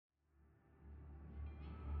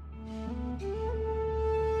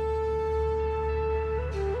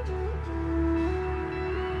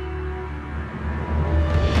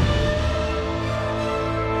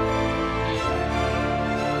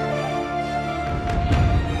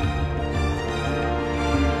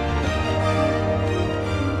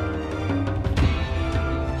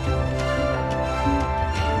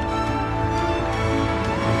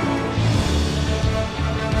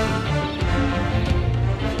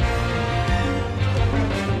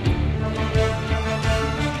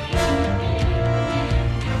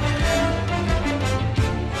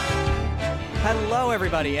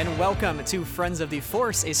everybody, and welcome to Friends of the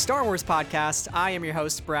Force, a Star Wars podcast. I am your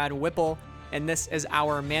host, Brad Whipple, and this is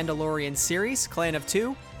our Mandalorian series, Clan of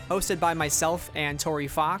Two, hosted by myself and Tori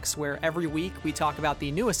Fox, where every week we talk about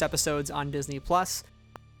the newest episodes on Disney+.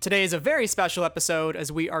 Today is a very special episode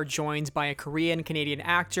as we are joined by a Korean-Canadian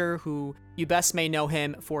actor who you best may know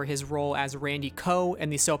him for his role as Randy Ko in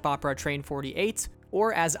the soap opera Train 48,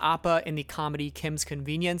 or as Appa in the comedy Kim's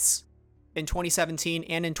Convenience. In 2017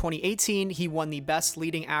 and in 2018, he won the Best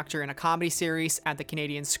Leading Actor in a Comedy Series at the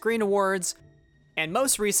Canadian Screen Awards. And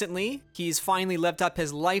most recently, he's finally lived up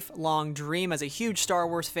his lifelong dream as a huge Star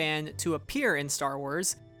Wars fan to appear in Star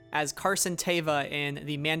Wars as Carson Teva in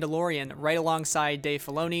The Mandalorian, right alongside Dave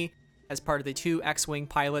Filoni, as part of the two X-Wing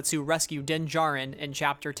pilots who rescue Din Djarin in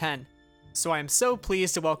Chapter 10. So I am so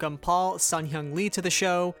pleased to welcome Paul Sun-Hyung Lee to the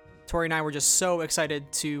show. Tori and I were just so excited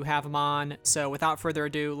to have him on, so without further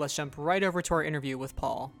ado, let's jump right over to our interview with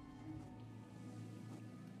Paul.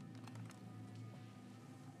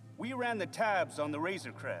 We ran the tabs on the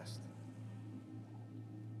Razor Crest.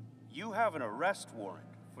 You have an arrest warrant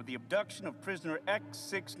for the abduction of prisoner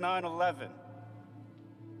X6911.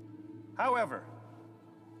 However,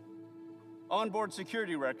 onboard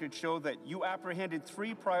security records show that you apprehended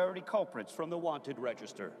 3 priority culprits from the wanted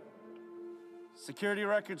register. Security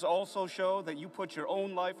records also show that you put your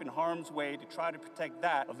own life in harm's way to try to protect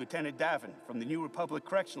that of Lieutenant Davin from the New Republic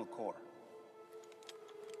Correctional Corps.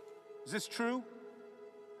 Is this true?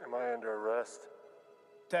 Am I under arrest?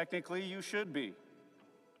 Technically, you should be.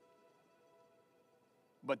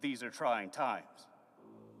 But these are trying times.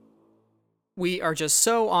 We are just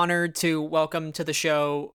so honored to welcome to the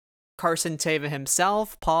show Carson Teva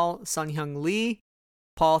himself, Paul Sun-Hyung Lee.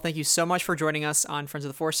 Paul, thank you so much for joining us on Friends of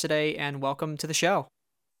the Force today, and welcome to the show.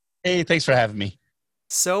 Hey, thanks for having me.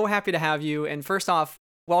 So happy to have you. And first off,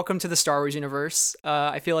 welcome to the Star Wars universe.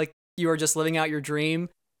 I feel like you are just living out your dream.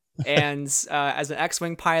 And as an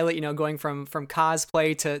X-Wing pilot, you know, going from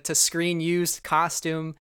cosplay to screen-used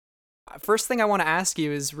costume. First thing I want to ask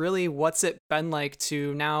you is really what's it been like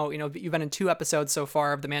to now, you know, you've been in 2 episodes so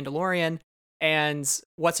far of The Mandalorian, and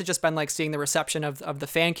what's it just been like seeing the reception of the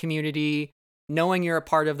fan community, knowing you're a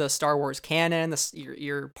part of the Star Wars canon,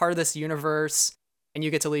 you're part of this universe, and you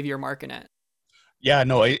get to leave your mark in it? Yeah,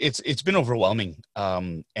 no, it's been overwhelming,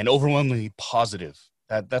 and overwhelmingly positive.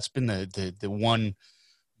 That's been the one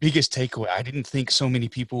biggest takeaway. I didn't think so many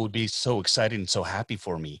people would be so excited and so happy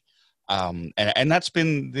for me, and that's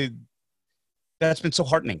been so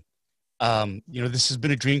heartening. You know, this has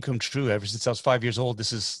been a dream come true ever since I was 5 years old.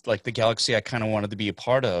 This is like the galaxy I kind of wanted to be a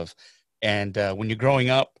part of, and when you're growing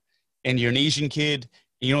up and you're an Asian kid,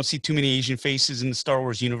 and you don't see too many Asian faces in the Star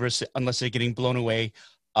Wars universe unless they're getting blown away.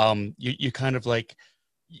 You kind of like,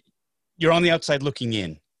 you're on the outside looking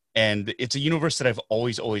in, and it's a universe that I've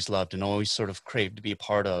always loved and always sort of craved to be a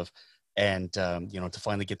part of. And, you know, to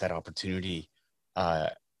finally get that opportunity, I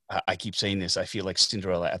keep saying this, I feel like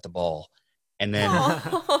Cinderella at the ball. And then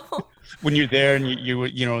when you're there and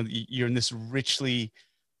you know, you're in this richly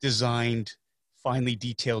designed, finely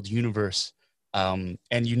detailed universe, and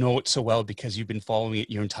you know it so well because you've been following it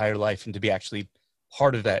your entire life, and to be actually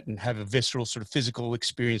part of that and have a visceral sort of physical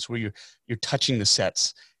experience where you're touching the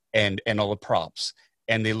sets and all the props,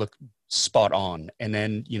 and they look spot on. And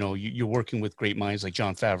then, you know, you're working with great minds like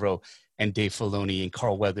Jon Favreau and Dave Filoni and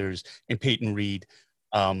Carl Weathers and Peyton Reed.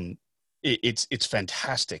 It's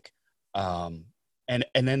fantastic. And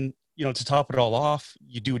then, you know, to top it all off,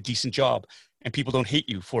 you do a decent job and people don't hate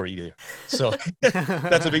you for it either. So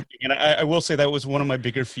that's a big thing. And I will say that was one of my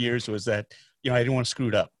bigger fears, was that, you know, I didn't want to screw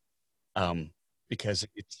it up. Because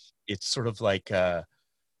it's sort of like,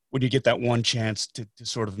 when you get that one chance to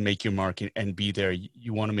sort of make your mark and be there,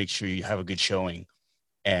 you want to make sure you have a good showing.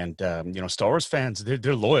 And, you know, Star Wars fans,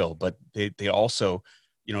 they're loyal, but they also,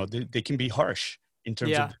 you know, they can be harsh in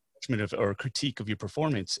terms of judgment or critique of your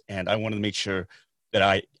performance. And I wanted to make sure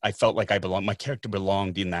that I felt like my character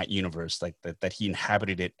belonged in that universe, like that he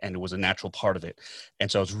inhabited it and it was a natural part of it. And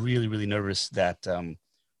so I was really, really nervous that,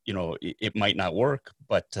 you know, it might not work,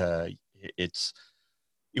 but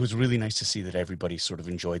it was really nice to see that everybody sort of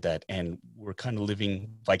enjoyed that and were kind of living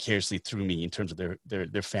vicariously through me in terms of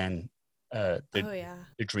their fan, their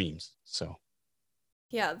dreams. So.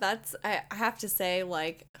 Yeah, I have to say,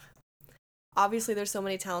 like, obviously there's so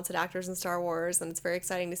many talented actors in Star Wars, and it's very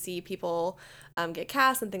exciting to see people get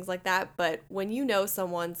cast and things like that. But when you know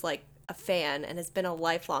someone's like a fan and has been a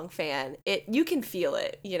lifelong fan, you can feel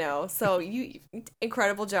it, you know. So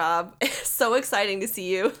incredible job. So exciting to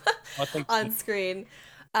see you on screen.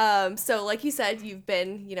 So like you said, you've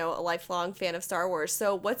been, a lifelong fan of Star Wars.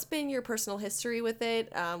 So what's been your personal history with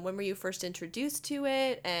it? When were you first introduced to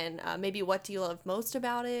it? And maybe what do you love most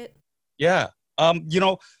about it? Yeah.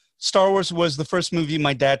 Star Wars was the first movie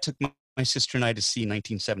my dad took my sister and I to see in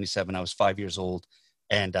 1977. I was 5 years old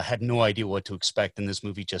and I had no idea what to expect. And this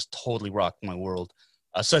movie just totally rocked my world,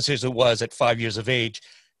 such as it was at 5 years of age,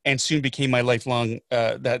 and soon became my lifelong,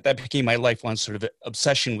 that became my lifelong sort of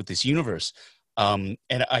obsession with this universe. And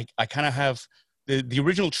I kind of have, the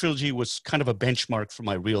original trilogy was kind of a benchmark for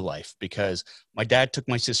my real life because my dad took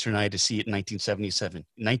my sister and I to see it in 1977.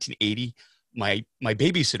 In 1980, my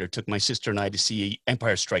babysitter took my sister and I to see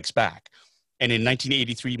Empire Strikes Back. And in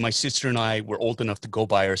 1983, my sister and I were old enough to go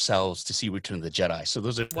by ourselves to see Return of the Jedi. So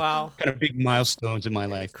those are Wow. kind of big milestones in my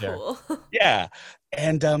life Cool. there. Yeah.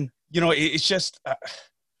 And, it's just,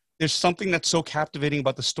 there's something that's so captivating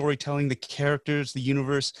about the storytelling, the characters, the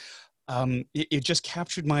universe. It just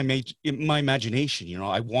captured my imagination.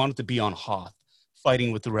 I wanted to be on Hoth,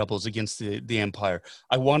 fighting with the rebels against the Empire.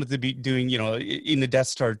 I wanted to be doing, in the Death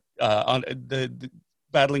Star, on the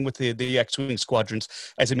battling with the X-wing squadrons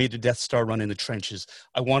as I made the Death Star run in the trenches.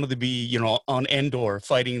 I wanted to be, on Endor,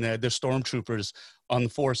 fighting the stormtroopers on the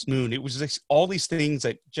Forest Moon. It was just all these things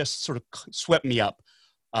that just sort of swept me up,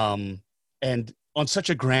 and on such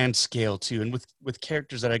a grand scale too, and with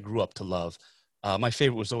characters that I grew up to love. My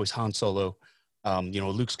favorite was always Han Solo.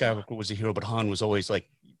 Luke Skywalker was a hero, but Han was always like,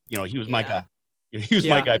 he was my guy. He was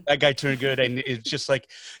my Yeah. guy. That guy turned good, and it's just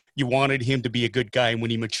like you wanted him to be a good guy. And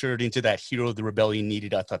when he matured into that hero the rebellion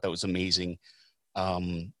needed, I thought that was amazing.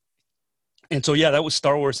 And so, yeah, that was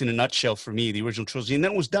Star Wars in a nutshell for me, the original trilogy. And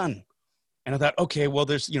then it was done. And I thought, okay, well,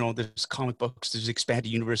 there's comic books, there's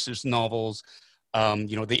expanded universe, there's novels.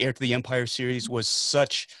 The Heir to the Empire series was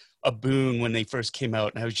such a boon when they first came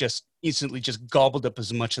out, and I was just instantly just gobbled up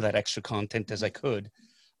as much of that extra content as I could.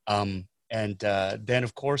 And then,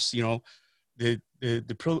 of course, the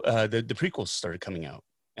prequels started coming out,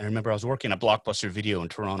 and I remember I was working at Blockbuster Video in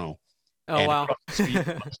Toronto. Oh, And wow. across the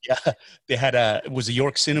street, yeah, they had it was a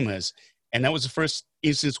York Cinemas, and that was the first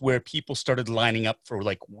instance where people started lining up for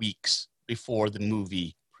like weeks before the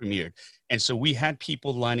movie premiered, and so we had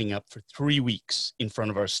people lining up for 3 weeks in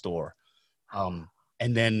front of our store.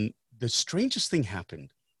 And then the strangest thing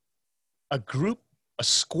happened. A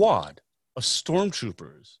squad of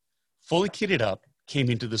stormtroopers, fully kitted up, came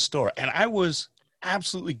into the store. And I was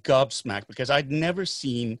absolutely gobsmacked because I'd never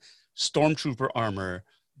seen stormtrooper armor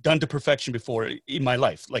done to perfection before in my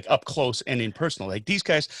life, like up close and in personal. Like these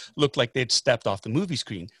guys looked like they'd stepped off the movie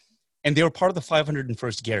screen. And they were part of the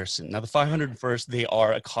 501st Garrison. Now, the 501st, they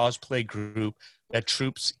are a cosplay group that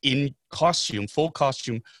troops in costume, full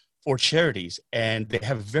costume, for charities, and they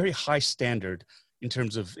have a very high standard in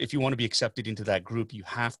terms of if you want to be accepted into that group, you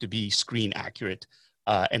have to be screen accurate,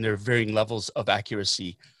 and there are varying levels of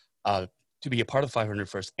accuracy to be a part of the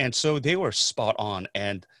 501st. And so they were spot on,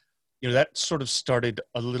 and that sort of started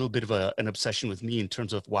a little bit of an obsession with me in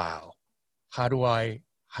terms of wow, how do I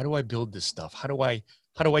build this stuff? How do I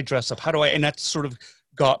dress up? And that sort of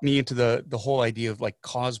got me into the whole idea of like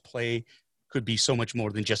cosplay could be so much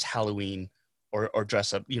more than just Halloween or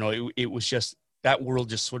dress up. It was just that world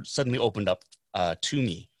just sort of suddenly opened up to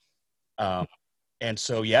me. And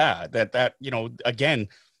so, yeah, that again,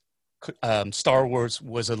 Star Wars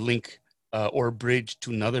was a link or a bridge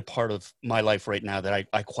to another part of my life right now that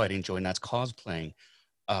I quite enjoy, and that's cosplaying.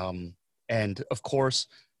 And of course,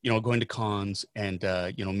 going to cons and,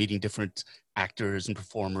 meeting different actors and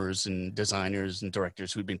performers and designers and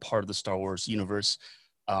directors who'd been part of the Star Wars universe.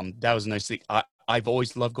 That was a nice thing. I've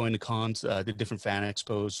always loved going to cons, the different fan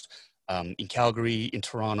expos, in Calgary, in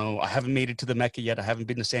Toronto. I haven't made it to the Mecca yet. I haven't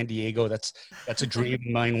been to San Diego. That's a dream of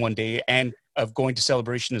mine one day, and of going to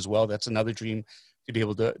Celebration as well. That's another dream to be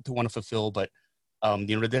able to want to fulfill. But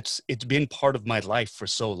it's been part of my life for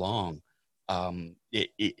so long.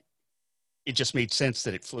 It just made sense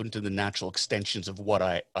that it flowed into the natural extensions of what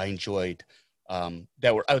I enjoyed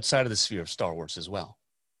that were outside of the sphere of Star Wars as well.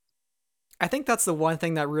 I think that's the one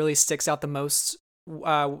thing that really sticks out the most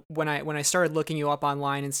when I started looking you up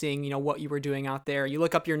online and seeing what you were doing out there. You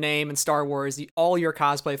look up your name and Star Wars, all your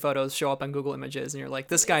cosplay photos show up on Google Images, and you're like,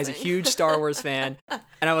 this guy's a huge Star Wars fan.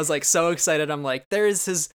 And I was like so excited. I'm like, there's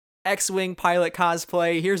his X-wing pilot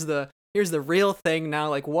cosplay. Here's the real thing now.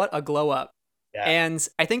 Like, what a glow up. Yeah. And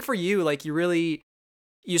I think for you, like you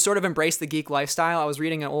sort of embrace the geek lifestyle. I was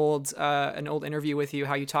reading an old interview with you,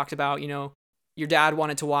 how you talked about, your dad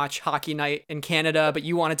wanted to watch Hockey Night in Canada, but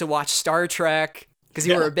you wanted to watch Star Trek because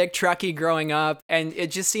you were a big Trekkie growing up. And it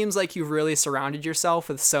just seems like you've really surrounded yourself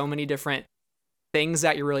with so many different things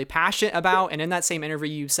that you're really passionate about. And in that same interview,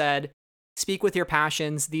 you said speak with your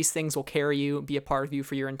passions. These things will carry you, be a part of you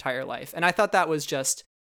for your entire life. And I thought that was just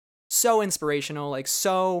so inspirational, like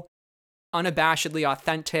so unabashedly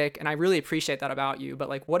authentic. And I really appreciate that about you. But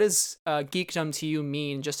like, what does geekdom to you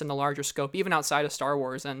mean just in the larger scope, even outside of Star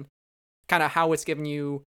Wars, and kind of how it's given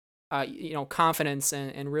you, confidence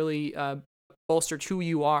and really bolstered who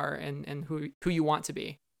you are and who you want to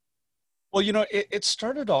be? Well, it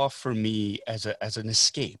started off for me as an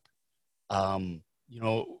escape.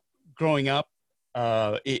 Growing up,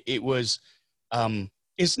 it was,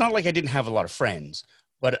 it's not like I didn't have a lot of friends,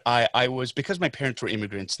 but I was, because my parents were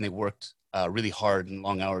immigrants and they worked really hard and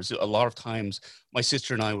long hours, a lot of times my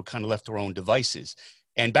sister and I were kind of left to our own devices.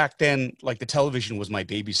 And back then, like, the television was my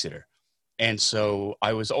babysitter. And so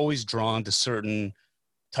I was always drawn to certain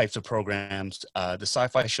types of programs. The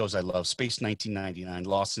sci-fi shows I love, Space 1999,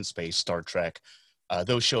 Lost in Space, Star Trek.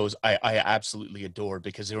 Those shows I absolutely adored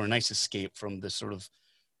because they were a nice escape from the sort of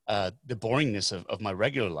the boringness of my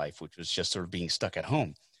regular life, which was just sort of being stuck at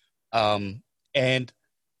home. And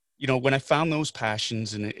when I found those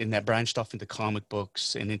passions and that branched off into comic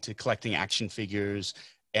books and into collecting action figures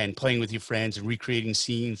and playing with your friends and recreating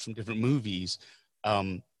scenes from different movies,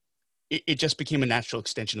 it just became a natural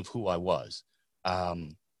extension of who I was.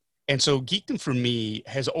 And so geekdom for me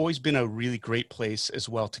has always been a really great place as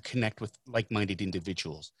well to connect with like-minded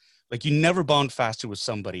individuals. Like, you never bond faster with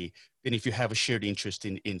somebody than if you have a shared interest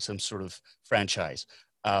in some sort of franchise.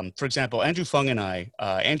 For example, Andrew Fung and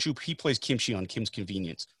Andrew, he plays Kimchi on Kim's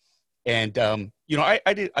Convenience. And,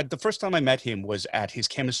 the first time I met him was at his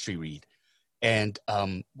chemistry read. And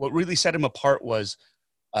what really set him apart was,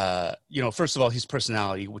 first of all, his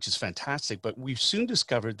personality, which is fantastic, but we soon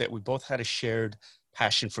discovered that we both had a shared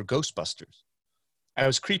passion for Ghostbusters. I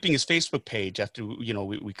was creeping his Facebook page after,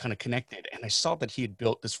 we kind of connected, and I saw that he had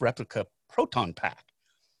built this replica proton pack.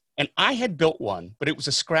 And I had built one, but it was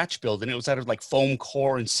a scratch build, and it was out of like foam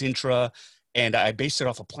core and Sintra, and I based it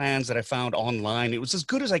off of plans that I found online. It was as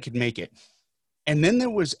good as I could make it. And then there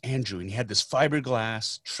was Andrew, and he had this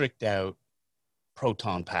fiberglass tricked out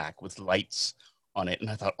proton pack with lights on it. And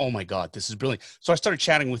I thought, oh my God, this is brilliant. So I started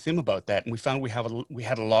chatting with him about that, and we found we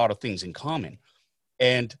had a lot of things in common.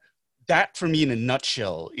 And that, for me, in a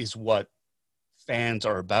nutshell, is what fans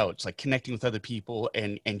are about. It's like connecting with other people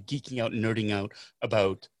and geeking out and nerding out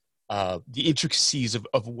about the intricacies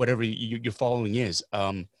of whatever your following is.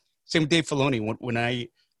 Same with Dave Filoni. When I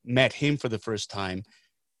met him for the first time,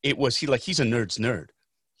 he's a nerd's nerd.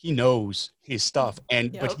 He knows his stuff,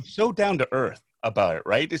 but he's so down to earth about it,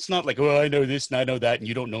 right? It's not like, oh, I know this and I know that, and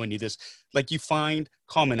you don't know any of this. Like, you find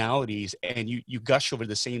commonalities and you gush over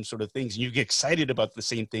the same sort of things, and you get excited about the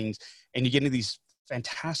same things, and you get into these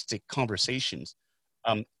fantastic conversations.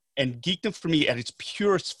 And geekdom for me at its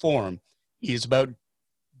purest form is about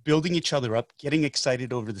building each other up, getting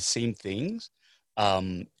excited over the same things,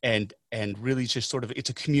 and really just sort of, it's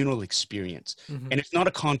a communal experience. Mm-hmm. And it's not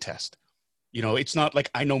a contest. It's not like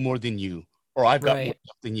I know more than you, or I've got more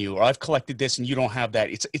stuff than you, or I've collected this and you don't have that.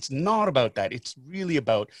 It's not about that. It's really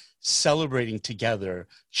about celebrating together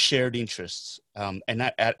shared interests. And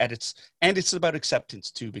it's about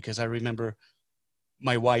acceptance too, because I remember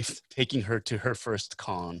my wife taking her to her first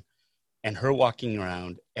con and her walking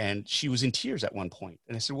around, and she was in tears at one point.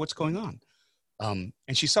 And I said, what's going on?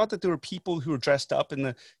 And she saw that there were people who were dressed up in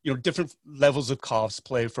the, different levels of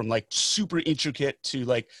cosplay, from like super intricate to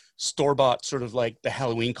like store-bought, sort of like the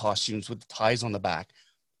Halloween costumes with the ties on the back,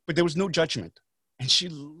 but there was no judgment. And she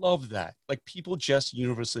loved that. Like, people just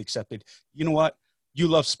universally accepted, you know what? You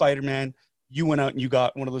love Spider-Man. You went out and you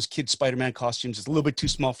got one of those kid Spider-Man costumes. It's a little bit too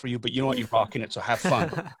small for you, but you know what? You're rocking it. So have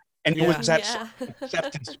fun. And it was that sort of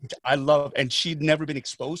acceptance, which I love. And she'd never been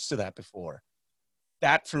exposed to that before.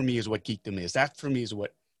 That for me is what geekdom is. That for me is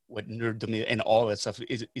what nerddom is, and all that stuff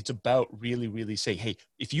is. It's about really, really saying, hey,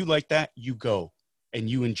 if you like that, you go and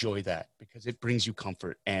you enjoy that, because it brings you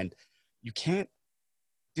comfort, and you can't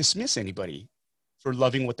dismiss anybody for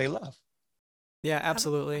loving what they love. Yeah,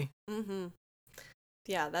 absolutely. Mm-hmm.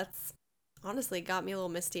 Yeah, that's honestly got me a little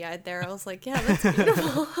misty-eyed there. I was like, yeah, that's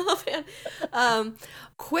beautiful. Oh, man.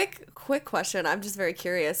 Quick question. I'm just very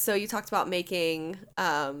curious. So you talked about making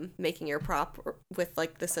your prop with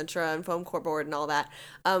like the Sintra and foam core board and all that.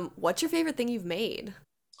 What's your favorite thing you've made?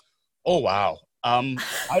 Oh, wow.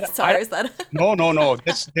 Sorry, is that? No.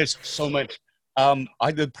 There's so much.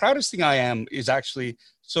 The proudest thing I am is actually,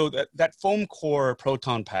 so that foam core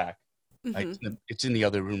proton pack Hmm. It's in the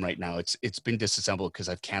other room right now. It's been disassembled because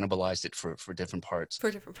I've cannibalized it for different parts.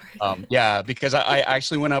 For different parts. Yeah, because I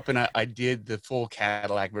actually went up and I did the full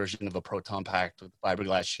Cadillac version of a proton pack with the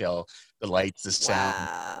fiberglass shell, the lights, the sound.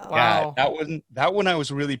 Wow. Yeah, Wow. that one I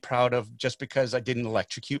was really proud of just because I didn't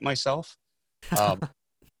electrocute myself. Um,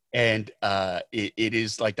 and it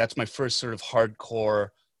is like that's my first sort of hardcore.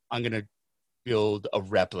 I'm gonna build a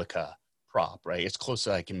replica prop, right? As close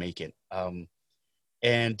as I can make it.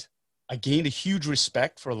 And I gained a huge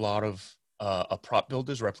respect for a lot of prop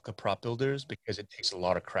builders, replica prop builders, because it takes a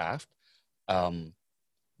lot of craft. Um,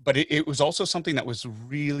 but it was also something that was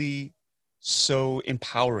really so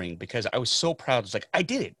empowering because I was so proud. It's like I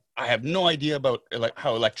did it. I have no idea about like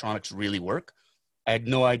how electronics really work. I had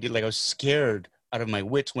no idea. Like I was scared out of my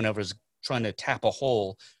wits when I was trying to tap a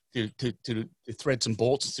hole to thread some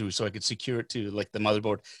bolts through so I could secure it to like the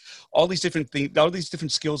motherboard. All these different things, all these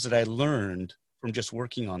different skills that I learned from just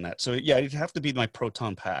working on that. So yeah, it'd have to be my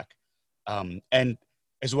proton pack. And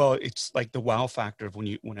as well, it's like the wow factor of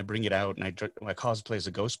when I bring it out and when I cosplay as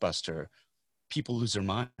a Ghostbuster, people lose their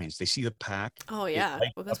minds. They see the pack. Oh It yeah.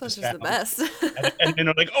 lights Well, up the Ghostbusters the sound, best. and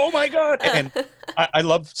they're like, "Oh my god!" And I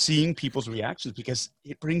love seeing people's reactions because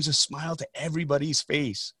it brings a smile to everybody's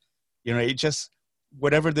face. You know, it just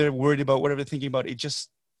whatever they're worried about, whatever they're thinking about, it just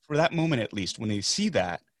for that moment at least, when they see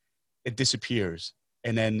that, it disappears,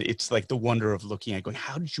 and then it's like the wonder of looking at, going,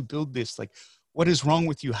 "How did you build this? Like, what is wrong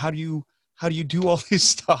with you? How do you do all this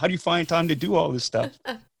stuff? How do you find time to do all this stuff?"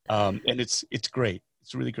 And it's great.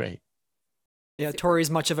 It's really great. Yeah, Super Tori's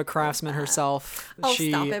much of a craftsman that. herself. Oh,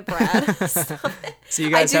 stop it, Brad. Stop it. So you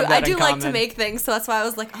guys have that I do in like to common. make things, so that's why I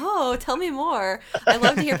was like, oh, tell me more. I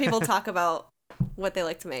love to hear people talk about what they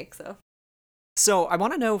like to make. So I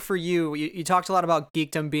want to know for you, you talked a lot about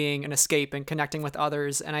geekdom being an escape and connecting with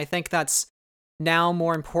others, and I think that's now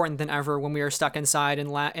more important than ever when we are stuck inside and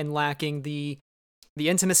lacking the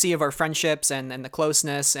intimacy of our friendships and the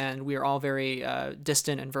closeness, and we are all very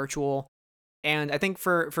distant and virtual. And I think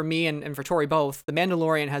for me and for Tori both, The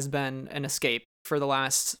Mandalorian has been an escape for the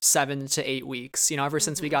last 7 to 8 weeks, ever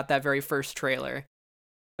since we got that very first trailer.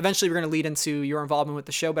 Eventually, we're going to lead into your involvement with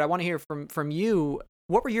the show, but I want to hear from you.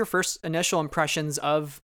 What were your first initial impressions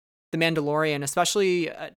of The Mandalorian,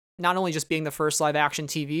 especially not only just being the first live action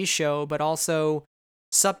TV show, but also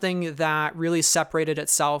something that really separated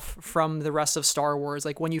itself from the rest of Star Wars,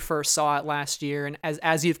 like when you first saw it last year and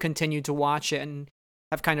as you've continued to watch it and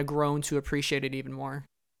have kind of grown to appreciate it even more?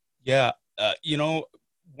 Yeah,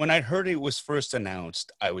 when I heard it was first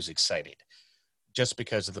announced, I was excited just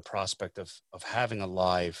because of the prospect of having a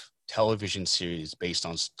live television series based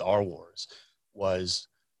on Star Wars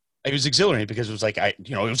it was exhilarating because it was like, it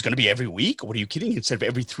was going to be every week. What are you kidding? Instead of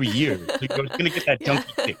every 3 years, like, I was going to get that Yeah.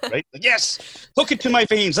 junkie kick, right? Like, yes, hook it to my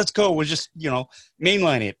veins. Let's go. We'll just,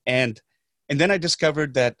 mainline it. And then I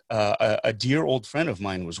discovered that a dear old friend of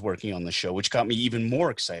mine was working on the show, which got me even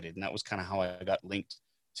more excited. And that was kind of how I got linked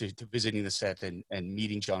to visiting the set and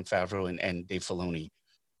meeting Jon Favreau and Dave Filoni.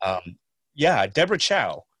 Yeah, Deborah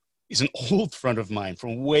Chow is an old friend of mine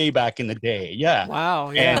from way back in the day. Yeah.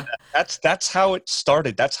 Wow, yeah. And that's how it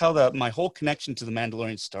started. That's how my whole connection to The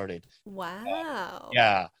Mandalorian started. Wow.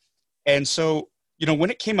 Yeah. And so, when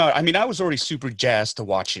it came out, I mean, I was already super jazzed to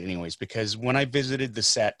watch it anyways, because when I visited the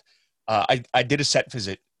set, I did a set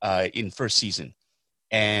visit in first season.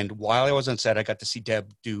 And while I was on set, I got to see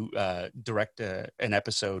Deb direct an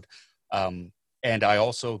episode. And I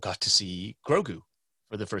also got to see Grogu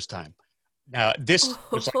for the first time. Now, this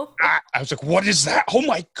was like, I was like, what is that? Oh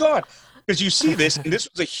my God. Because you see this, and this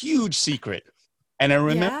was a huge secret. And I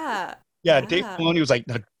remember, Dave Filoni was like,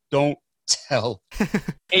 no, don't tell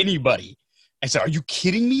anybody. I said, are you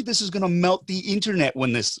kidding me? This is going to melt the internet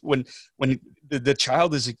when the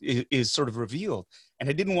child is sort of revealed. And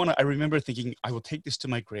I remember thinking, I will take this to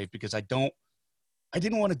my grave because I didn't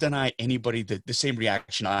want to deny anybody the same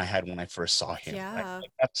reaction I had when I first saw him. Yeah. Right?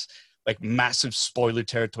 Like, that's like massive spoiler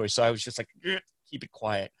territory. So I was just like, keep it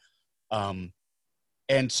quiet. And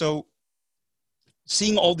so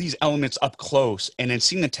seeing all these elements up close and then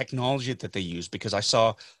seeing the technology that they use, because I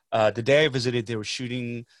saw the day I visited, they were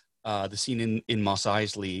shooting the scene in Mos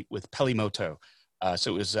Eisley with Pelimoto.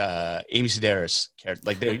 So it was Amy Sedaris,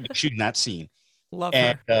 like they're shooting that scene. Love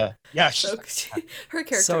her. And yeah, Her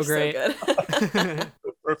character so is great. so good.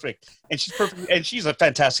 perfect. And she's perfect. And she's a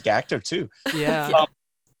fantastic actor too. Yeah.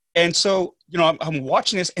 And so, I'm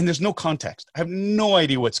watching this and there's no context. I have no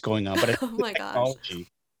idea what's going on, but it's Oh my gosh. technology.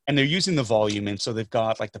 And they're using the volume. And so they've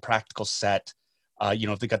got like the practical set,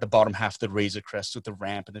 they've got the bottom half of the Razor Crest with the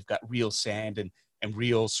ramp, and they've got real sand and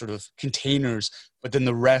real sort of containers. But then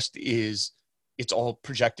the rest is it's all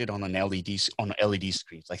projected on an LED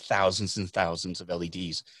screens, like thousands and thousands of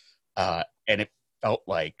LEDs. And it felt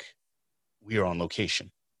like we were on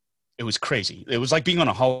location. It was crazy. It was like being on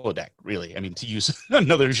a holodeck, really. I mean, to use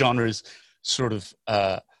another genre's sort of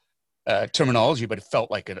terminology, but it felt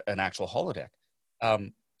like an actual holodeck.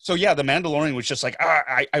 So yeah, The Mandalorian was just like,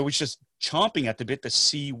 I was just chomping at the bit to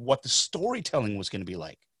see what the storytelling was going to be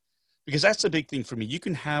like. Because that's the big thing for me. You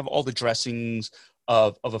can have all the dressings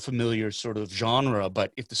of a familiar sort of genre,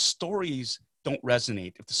 but if the stories don't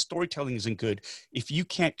resonate, if the storytelling isn't good, if you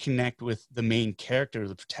can't connect with the main character,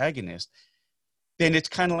 the protagonist, then it's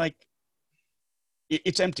kind of like,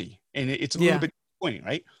 it's empty and it's a little bit disappointing,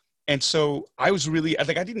 right? And so I was really, I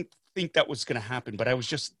didn't think that was going to happen, but I was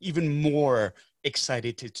just even more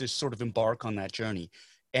excited to sort of embark on that journey.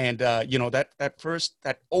 And,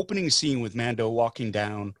 that opening scene with Mando walking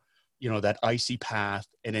down, that icy path,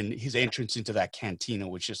 and then his entrance into that cantina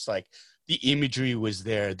was just like, the imagery was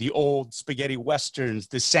there, the old spaghetti westerns,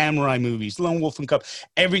 the samurai movies, Lone Wolf and Cub,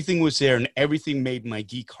 everything was there, and everything made my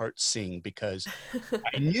geek heart sing, because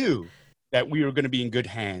I knew that we were going to be in good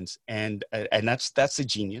hands. And that's the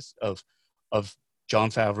genius of Jon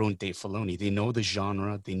Favreau and Dave Filoni. They know the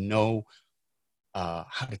genre, they know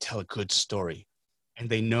how to tell a good story, and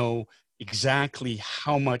they know exactly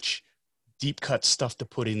how much deep cut stuff to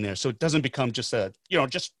put in there, so it doesn't become just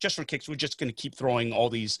just for kicks, we're just going to keep throwing all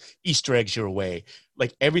these Easter eggs your way.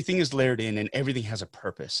 Like, everything is layered in and everything has a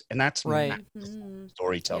purpose, and that's right.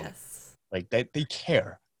 Storytelling. Yes. Like, that they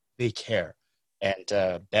care, and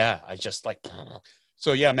I just like.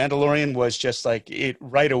 So yeah, Mandalorian was just like it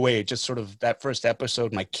right away. Just sort of that first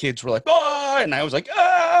episode, my kids were like, "Ah!" and I was like,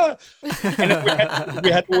 "Ah!" And we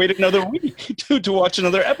had to wait another week to watch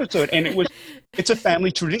another episode. And it's a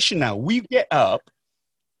family tradition now. We get up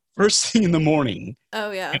first thing in the morning. Oh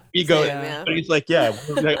yeah. And we go. Same, He's like, "Yeah,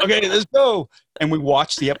 we're like, okay, let's go." And we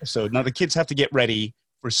watch the episode. Now the kids have to get ready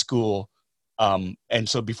for school. And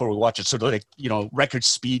so before we watch it, sort of like, record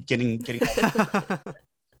speed, getting.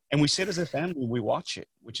 And we sit as a family, we watch it,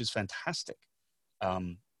 which is fantastic.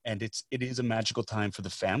 And it is a magical time for the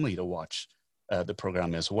family to watch the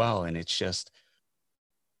program as well. And it's just,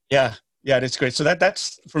 it's great. So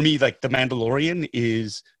that's for me, like, The Mandalorian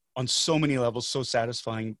is on so many levels so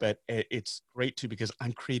satisfying, but it's great too, because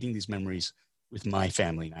I'm creating these memories with my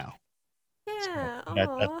family now. Yeah.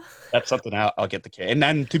 So that's something I'll get the kid, and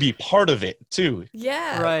then to be part of it too.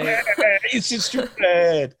 Yeah. Right. It's just too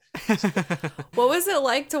bad. What was it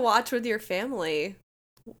like to watch with your family?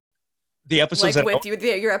 The episodes, like with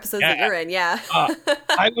your episodes that you're in, yeah.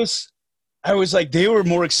 I was like, they were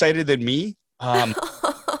more excited than me.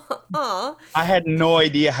 Aw. I had no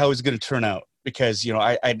idea how it was going to turn out, because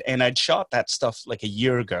I'd shot that stuff like a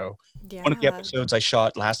year ago. Yeah. One of the episodes I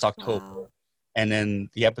shot last October. Wow. And then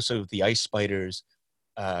the episode with the ice spiders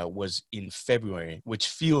was in February, which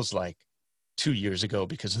feels like 2 years ago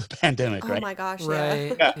because of the pandemic, right? Oh my gosh,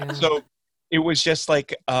 Right. yeah. Yeah. So it was just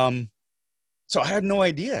like, so I had no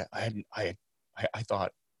idea. I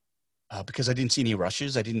thought, because I didn't see any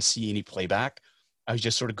rushes, I didn't see any playback. I was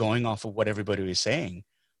just sort of going off of what everybody was saying.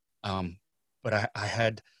 But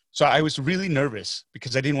I was really nervous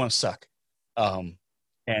because I didn't want to suck. I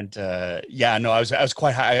was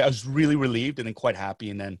quite high. I was really relieved and then quite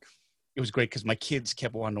happy. And then it was great because my kids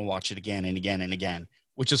kept wanting to watch it again and again and again,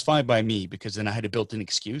 which is fine by me, because then I had a built-in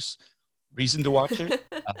reason to watch it.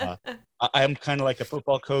 I'm kind of like a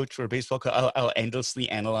football coach or a baseball coach. I'll endlessly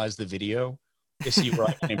analyze the video to see where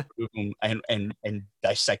I can improve them and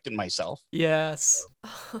dissect it myself. Yes.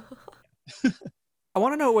 I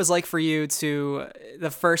want to know what it was like for you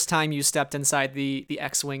the first time you stepped inside the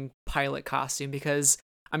X-Wing pilot costume, because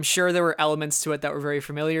I'm sure there were elements to it that were very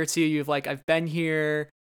familiar to you. You've like, I've been here,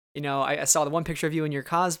 I saw the one picture of you in your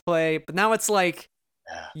cosplay, but now it's like,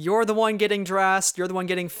 you're the one getting dressed, you're the one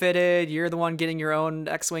getting fitted, you're the one getting your own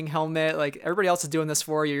X-Wing helmet. Like, everybody else is doing this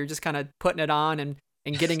for you. You're just kind of putting it on and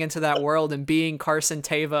getting into that world and being Carson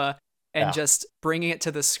Teva and just bringing it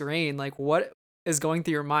to the screen. Like, what is going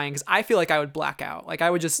through your mind? Because I feel like I would black out. Like, I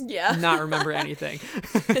would just not remember anything.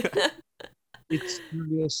 It's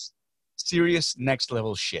serious next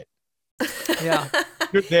level shit. Yeah.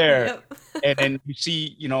 You're there. Yep. And you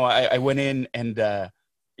see, I went in and I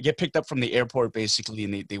get picked up from the airport basically,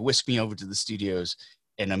 and they whisk me over to the studios,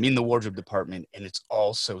 and I'm in the wardrobe department, and it's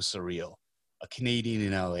all so surreal. A Canadian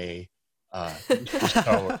in LA,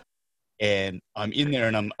 and I'm in there,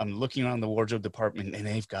 and I'm looking around the wardrobe department, and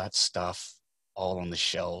they've got stuff all on the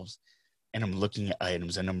shelves, and I'm looking at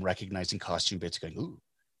items, and I'm recognizing costume bits, going, "Ooh,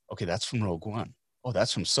 okay, that's from Rogue One. Oh,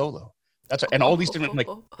 that's from Solo. And all these different, like,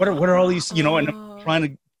 what are all these, and I'm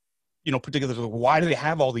trying to, particularly, why do they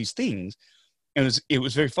have all these things? it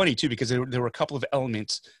was very funny too, because there were a couple of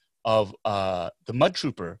elements of the Mud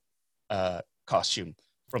Trooper costume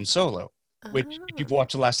from Solo, which if you've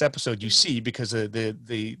watched the last episode, you see, because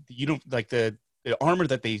the you don't like the armor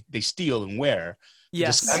that they steal and wear.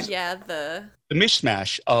 Yes. The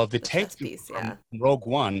mishmash of the tank chest piece, from Rogue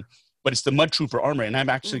One, but it's the Mud Trooper armor, and I've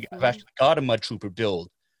actually got a Mud Trooper build.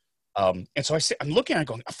 And so I'm looking at it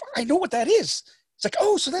going, I know what that is. It's like,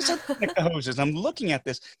 oh, so that's how they connect the hoses. I'm looking at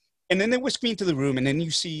this, and then they whisk me into the room, and then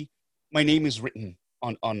you see my name is written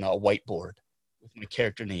on a whiteboard with my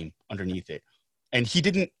character name underneath it. And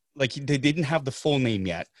they didn't have the full name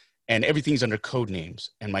yet, and everything's under code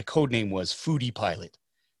names. And my code name was Foodie Pilot.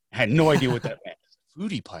 I had no idea what that meant.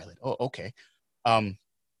 Foodie Pilot. Oh, okay. And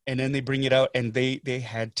then they bring it out, and they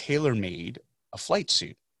had tailor-made a flight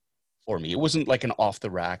suit for me. It wasn't like an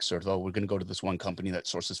off-the-rack sort of, oh, we're going to go to this one company that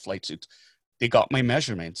sources flight suits. They got my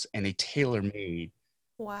measurements, and they tailor-made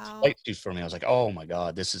flight suit for me. I was like, oh, my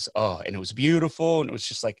God, this is, and it was beautiful, and it was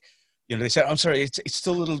just like, they said, I'm sorry, it's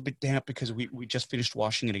still a little bit damp because we just finished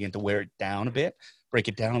washing it again to wear it down a bit, break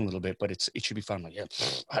it down a little bit, but it should be fine. I'm like, yeah,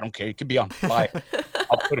 I don't care. It could be on fire.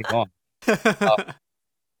 I'll put it on.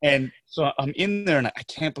 And so I'm in there, and I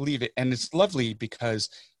can't believe it. And it's lovely because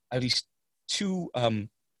I have these two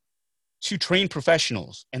trained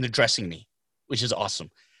professionals, and they're dressing me, which is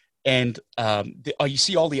awesome. And you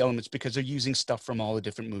see all the elements because they're using stuff from all the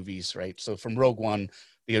different movies, right? So from Rogue One,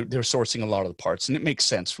 they're sourcing a lot of the parts, and it makes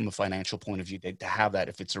sense from a financial point of view to have that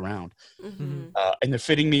if it's around. And they're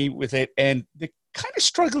fitting me with it, and they're kind of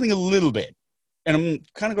struggling a little bit. And I'm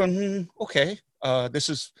kind of going, okay, this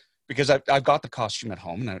is because I've got the costume at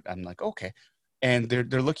home, and I'm like, okay. And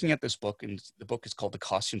they're looking at this book, and the book is called The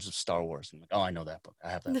Costumes of Star Wars. I'm like, oh, I know that book.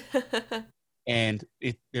 I have that. And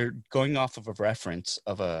they're going off of a reference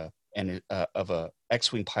of a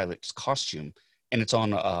X-wing pilot's costume, and it's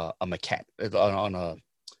on a maquette, on a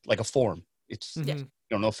form. It's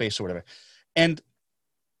no face or whatever. And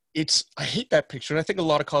I hate that picture. And I think a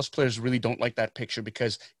lot of cosplayers really don't like that picture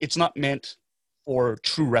because it's not meant for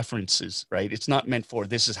true references, right? It's not meant for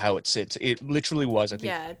this is how it sits. It literally was, I think.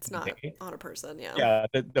 Yeah, it's not on a person, yeah. Yeah,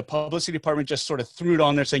 the publicity department just sort of threw it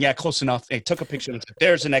on there saying, yeah, close enough. They took a picture and said,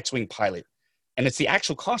 there's an X-wing pilot. And it's the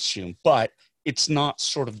actual costume, but it's not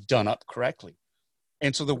sort of done up correctly.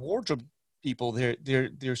 And so the wardrobe people,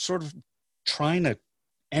 they're sort of trying to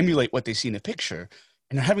emulate what they see in the picture,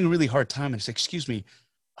 and they're having a really hard time. And it's, excuse me,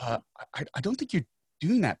 I don't think you're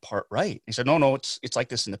doing that part right. He said, no, it's like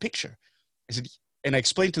this in the picture. I said, and I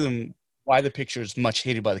explained to them why the picture is much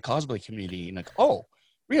hated by the cosplay community. And like, oh,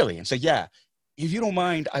 really? And so, yeah, if you don't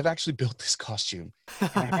mind, I've actually built this costume.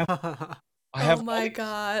 I have oh my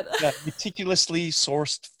God. meticulously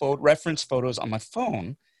sourced reference photos on my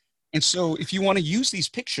phone. And so if you want to use these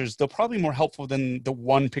pictures, they're probably more helpful than the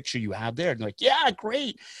one picture you have there. And they're like, yeah,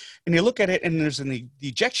 great. And they look at it, and there's the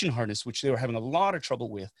ejection harness, which they were having a lot of trouble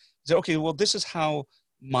with. They said, okay, well, this is how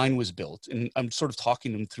mine was built. And I'm sort of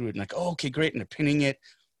talking them through it, and like, oh, okay, great. And they're pinning it,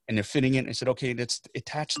 and they're fitting it. And I said, okay, it's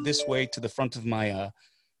attached this way to the front of my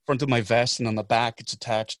vest, and on the back, it's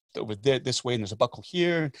attached over there this way, and there's a buckle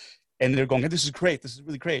here. And they're going, hey, this is great. This is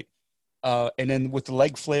really great. And then with the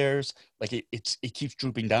leg flares, like it keeps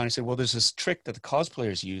drooping down. I said, well, there's this trick that the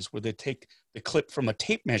cosplayers use where they take the clip from a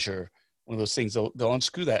tape measure, one of those things. They'll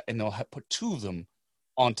unscrew that, and they'll put two of them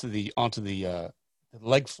onto the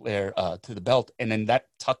leg flare to the belt, and then that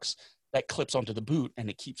clips onto the boot, and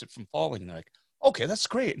it keeps it from falling. And they're like, okay, that's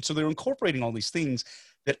great. And so they're incorporating all these things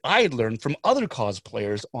that I had learned from other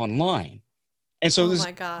cosplayers online. And so oh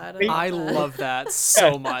my God, I love that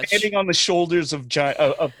so much. Standing on the shoulders of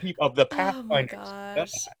the Pathfinders. Oh my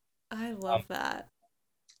gosh, I love that.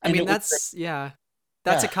 I mean, that's a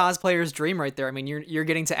cosplayer's dream right there. I mean, you're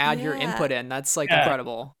getting to add your input in. That's like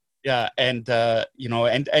incredible. Yeah, and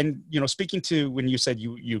speaking to when you said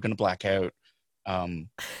you're gonna black out, I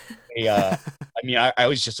mean, I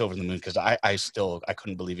was just over the moon because I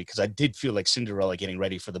couldn't believe it because I did feel like Cinderella getting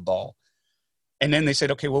ready for the ball. And then they said,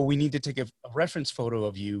 okay, well, we need to take a reference photo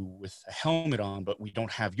of you with a helmet on, but we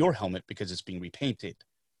don't have your helmet because it's being repainted.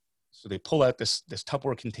 So they pull out this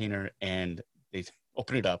Tupperware container, and they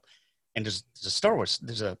open it up, and there's a Star Wars,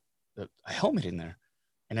 there's a helmet in there.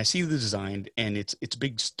 And I see the design, and it's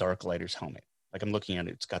Big Starklighter's helmet. Like I'm looking at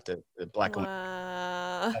it, it's got the black one.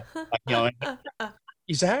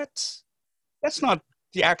 That's not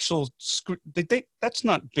the actual that's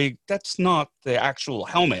not big. That's not the actual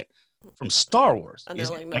helmet from Star Wars. And they're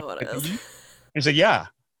like, no, what it is. He said, yeah.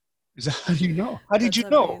 He said, how do you know? How did you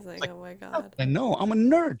know? Like, oh my God. I know. I'm a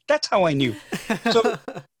nerd. That's how I knew. So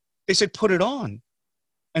they said, put it on.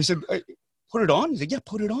 And I said, put it on? He said, yeah,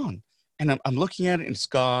 put it on. And I'm looking at it, and it's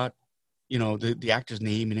got, the actor's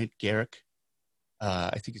name in it, Garrick.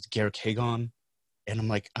 I think it's Garrick Hagon. And I'm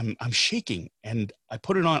like, I'm shaking. And I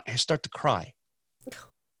put it on, and I start to cry.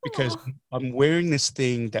 Because I'm wearing this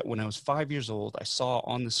thing that when I was 5 years old, I saw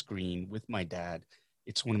on the screen with my dad.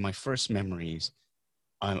 It's one of my first memories.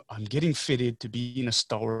 I'm getting fitted to be in a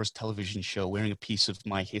Star Wars television show, wearing a piece of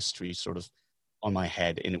my history sort of on my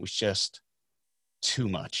head. And it was just too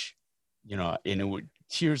much, and it was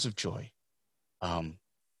tears of joy.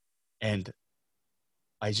 And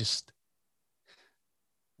I just,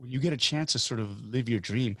 when you get a chance to sort of live your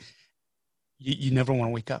dream, you never want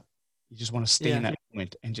to wake up. You just want to stay in that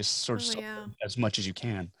moment and just sort of celebrate as much as you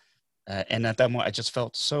can. And at that moment, I just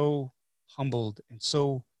felt so humbled and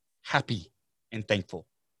so happy and thankful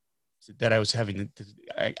that I was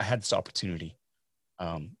I had this opportunity.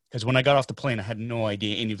 Because when I got off the plane, I had no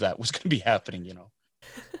idea any of that was going to be happening,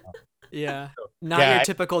 Yeah. Not your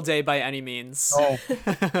typical day by any means. No.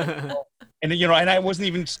 And, and I wasn't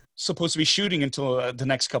even supposed to be shooting until the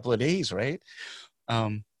next couple of days, right?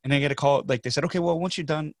 And I get a call, like they said, okay, well, once you're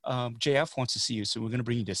done, JF wants to see you, so we're going to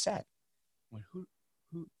bring you to set. I went,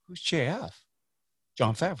 who's JF?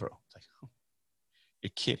 Jon Favreau. It's like, oh,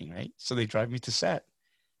 you're kidding, right? So they drive me to set.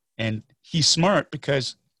 And he's smart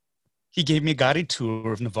because he gave me a guided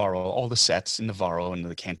tour of Navarro, all the sets in Navarro and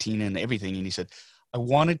the cantina and everything. And he said, I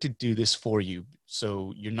wanted to do this for you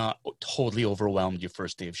so you're not totally overwhelmed your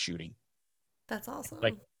first day of shooting. That's awesome.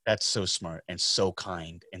 Like, that's so smart and so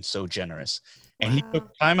kind and so generous. And he took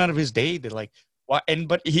time out of his day to like,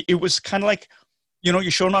 it was kind of like,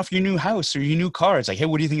 you're showing off your new house or your new car. It's like, hey,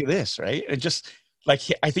 what do you think of this? Right. And just like,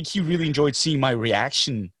 I think he really enjoyed seeing my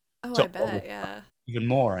reaction. Oh, I bet. Yeah. Even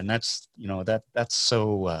more. And that's, that's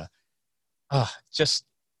so, just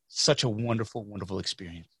such a wonderful, wonderful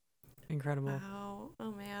experience. Incredible. Wow.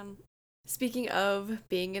 Oh man. Speaking of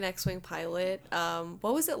being an X-Wing pilot,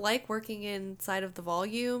 what was it like working inside of the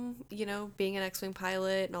volume, being an X-Wing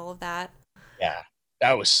pilot and all of that? Yeah,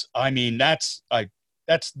 that was, that's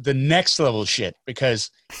the next level shit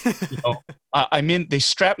because, they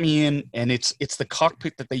strapped me in and it's the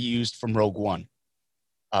cockpit that they used from Rogue One.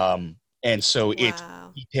 And so it's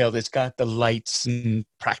detailed. It's got the lights and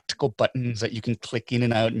practical buttons that you can click in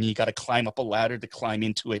and out, and you got to climb up a ladder to climb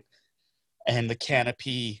into it. And the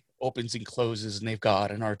canopy opens and closes, and they've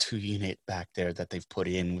got an R2 unit back there that they've put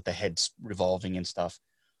in with the heads revolving and stuff.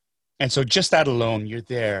 And so just that alone, you're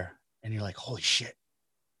there, and you're like, holy shit,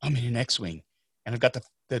 I'm in an X-Wing. And I've got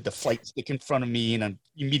the flight stick in front of me, and I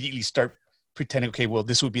immediately start pretending, okay, well,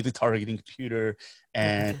 this would be the targeting computer.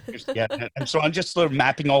 And and so I'm just sort of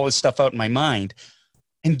mapping all this stuff out in my mind.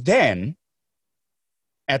 And then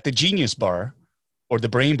at the Genius Bar, or the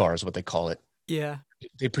Brain Bar is what they call it. Yeah.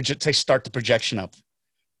 They start the projection up.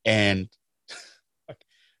 And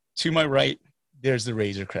to my right, there's the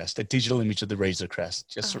Razor Crest, a digital image of the Razor Crest,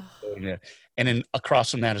 just sort of floating there. And then across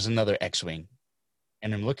from that is another X-Wing.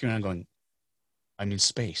 And I'm looking around going, I'm in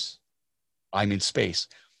space.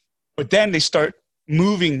 But then they start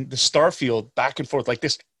moving the starfield back and forth like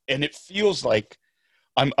this. And it feels like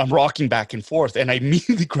I'm rocking back and forth. And I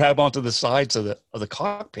immediately grab onto the sides of the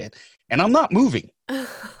cockpit. And I'm not moving.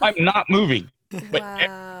 But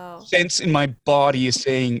every sense in my body is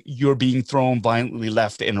saying you're being thrown violently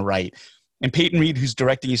left and right. And Peyton Reed, who's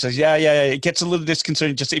directing, he says, yeah, it gets a little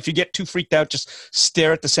disconcerting. Just if you get too freaked out, just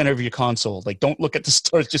stare at the center of your console. Like, don't look at the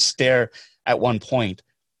stars, just stare at one point.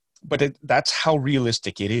 But that's how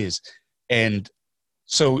realistic it is. And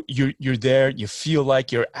so you're there, you feel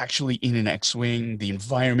like you're actually in an X-Wing, the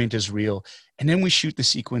environment is real. And then we shoot the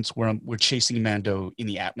sequence where we're chasing Mando in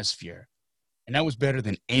the atmosphere. And that was better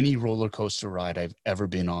than any roller coaster ride I've ever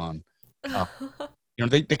been on.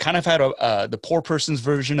 They kind of had the poor person's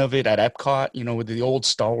version of it at Epcot, with the old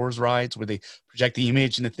Star Wars rides where they project the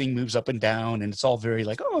image and the thing moves up and down and it's all very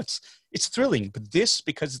like, oh, it's thrilling. But this,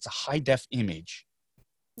 because it's a high def image,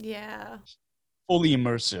 fully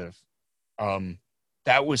immersive.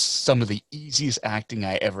 That was some of the easiest acting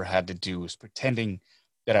I ever had to do, was pretending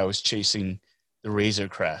that I was chasing the Razor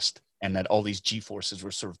Crest and that all these G-forces were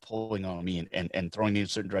sort of pulling on me and throwing me in a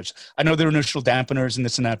certain direction. I know there were initial dampeners and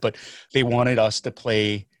this and that, but they wanted us to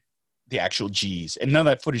play the actual Gs. And none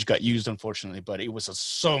of that footage got used, unfortunately, but it was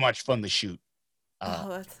so much fun to shoot.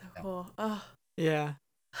 That's so cool. Oh. Yeah,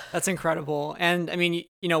 that's incredible. And I mean,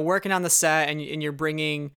 working on the set and you're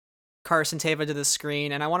bringing Carson Teva to the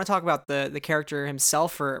screen. And I want to talk about the character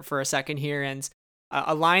himself for a second here. And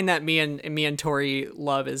a line that me and Tori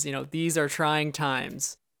love is, these are trying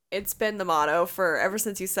times. It's been the motto for ever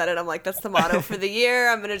since you said it. I'm like, that's the motto for the year.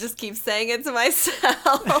 I'm going to just keep saying it to myself.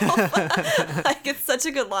 Like, it's such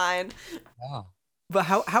a good line. Wow. But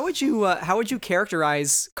how would you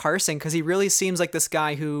characterize Carson? Because he really seems like this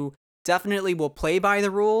guy who definitely will play by the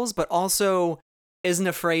rules, but also isn't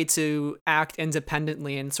afraid to act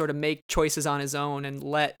independently and sort of make choices on his own and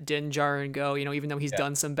let Din Djarin go. You know, even though he's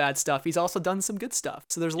done some bad stuff, he's also done some good stuff.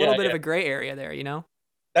 So there's a little bit of a gray area there. You know,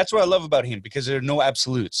 that's what I love about him, because there are no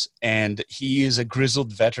absolutes, and he is a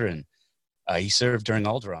grizzled veteran. He served during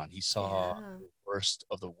Alderaan. He saw the worst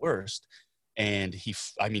of the worst, and he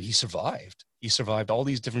survived. He survived all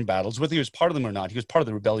these different battles, whether he was part of them or not. He was part of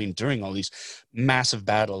the rebellion during all these massive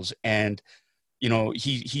battles, and you know,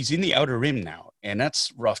 he's in the Outer Rim now, and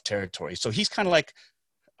that's rough territory. So he's kind of like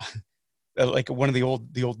one of the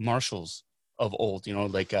old marshals of old, you know,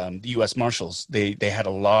 like the U.S. Marshals. They had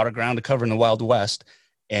a lot of ground to cover in the Wild West,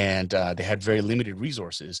 and they had very limited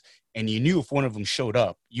resources. And you knew if one of them showed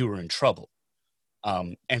up, you were in trouble.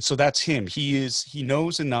 And so that's him. He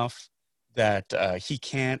knows enough that he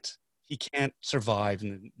can't survive,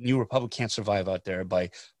 and the New Republic can't survive out there by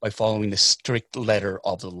following the strict letter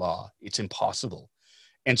of the law. It's impossible.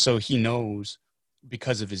 And so he knows,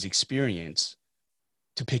 because of his experience,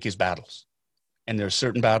 to pick his battles. And there are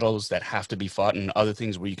certain battles that have to be fought and other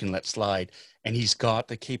things where you can let slide. And he's got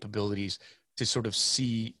the capabilities to sort of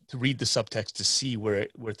read the subtext, to see where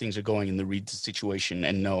things are going, and to read the situation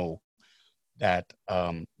and know that,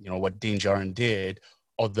 what Din Djarin did,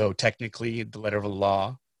 although technically the letter of the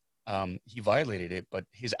law, he violated it, but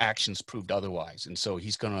his actions proved otherwise. And so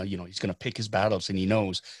he's gonna pick his battles, and he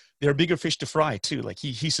knows there are bigger fish to fry too. Like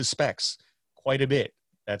he suspects quite a bit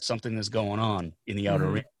that something is going on in the Outer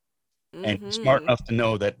Rim, and he's smart enough to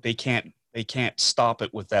know that they can't stop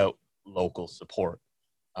it without local support.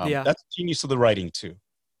 That's the genius of the writing too.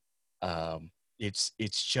 It's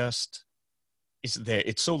there.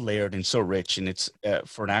 It's so layered and so rich, and it's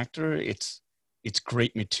for an actor, it's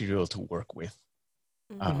great material to work with.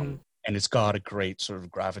 And it's got a great sort of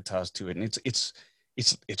gravitas to it, and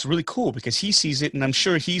it's really cool because he sees it, and I'm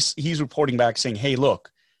sure he's reporting back saying, "Hey,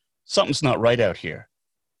 look, something's not right out here."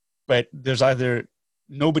 But there's either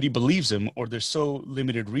nobody believes him, or there's so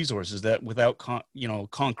limited resources that without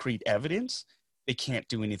concrete evidence, they can't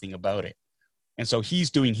do anything about it. And so he's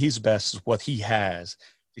doing his best with what he has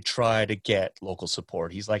to try to get local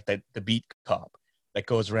support. He's like the beat cop that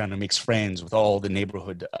goes around and makes friends with all the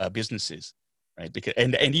neighborhood businesses. Right, because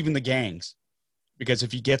and even the gangs, because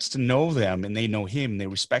if he gets to know them and they know him, they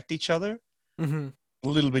respect each other, a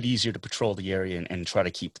little bit easier to patrol the area and try to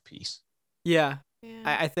keep the peace. Yeah.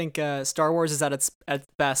 I think Star Wars is at its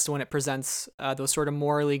best when it presents those sort of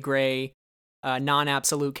morally gray,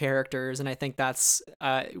 non-absolute characters, and I think that's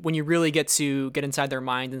when you really get inside their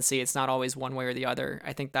mind and see it's not always one way or the other.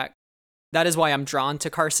 I think that is why I'm drawn to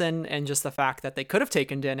Carson, and just the fact that they could have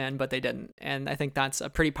taken Din in, but they didn't. And I think that's a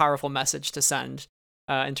pretty powerful message to send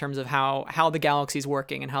in terms of how the galaxy's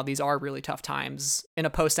working and how these are really tough times in a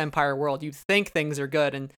post-Empire world. You think things are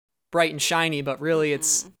good and bright and shiny, but really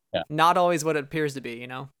it's not always what it appears to be, you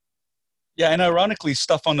know? Yeah, and ironically,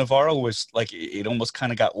 stuff on Navarro was like, it almost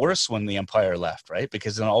kind of got worse when the Empire left, right?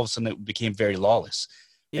 Because then all of a sudden it became very lawless.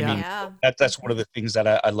 Yeah. I mean, that's one of the things that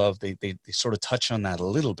I love. They sort of touch on that a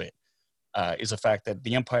little bit. Is the fact that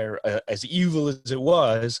the Empire, as evil as it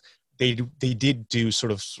was, they did do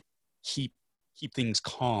sort of keep things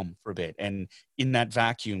calm for a bit. And in that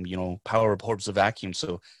vacuum, power absorbs the vacuum.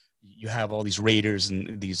 So you have all these raiders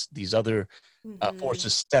and these other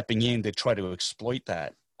forces stepping in to try to exploit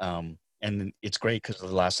that. And it's great because the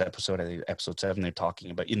last episode, I think episode 7, they're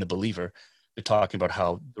talking about, in The Believer, they're talking about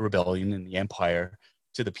how the rebellion and the Empire,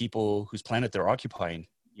 to the people whose planet they're occupying,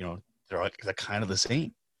 they're kind of the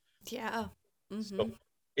same. Yeah. So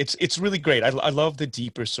it's really great. I love the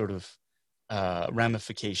deeper sort of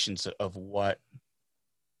ramifications of what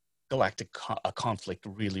galactic conflict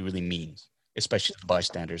really, really means, especially the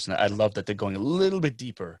bystanders. And I love that they're going a little bit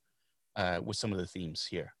deeper with some of the themes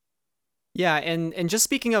here. Yeah, and just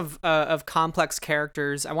speaking of complex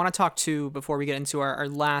characters, I want to talk to, before we get into our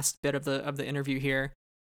last bit of the interview here,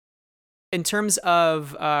 in terms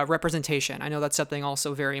of representation. I know that's something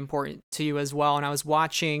also very important to you as well. And I was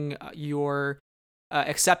watching your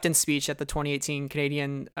acceptance speech at the 2018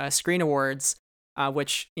 Canadian Screen Awards,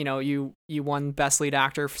 which, you won Best Lead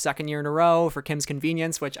Actor for 2nd year in a row for Kim's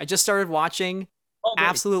Convenience, which I just started watching. Oh,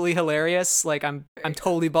 absolutely hilarious. Like I'm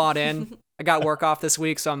totally bought in. I got work off this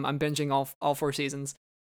week, so I'm binging all 4 seasons.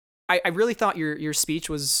 I really thought your speech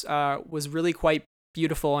was really quite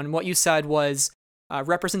beautiful, and what you said was,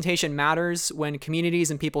 representation matters. When communities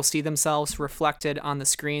and people see themselves reflected on the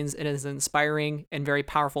screens, it is an inspiring and very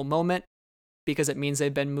powerful moment because it means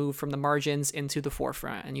they've been moved from the margins into the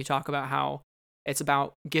forefront. And you talk about how It's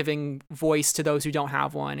about giving voice to those who don't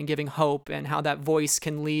have one and giving hope, and how that voice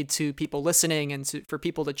can lead to people listening and for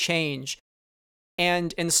people to change.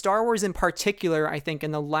 And in Star Wars in particular, I think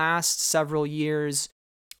in the last several years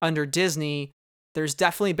under Disney, there's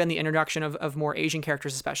definitely been the introduction of more Asian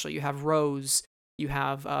characters, especially. You have Rose, you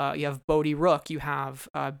have Bodhi Rook, you have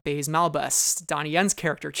Baze Malbus, Donnie Yen's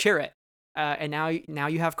character, Chirrut, and now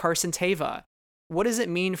you have Carson Teva. What does it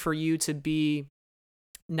mean for you to be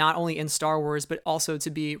not only in Star Wars, but also to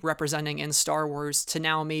be representing in Star Wars, to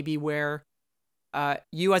now maybe where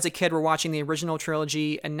you as a kid were watching the original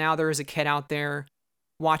trilogy, and now there is a kid out there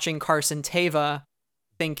watching Carson Teva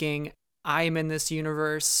thinking, I am in this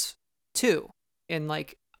universe too, and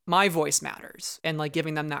like my voice matters, and like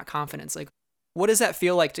giving them that confidence. Like, what does that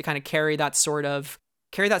feel like to kind of carry that sort of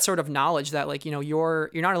knowledge that, like, you know, you're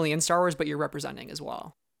not only in Star Wars, but you're representing as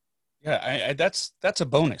well? Yeah, I that's a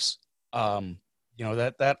bonus. You know,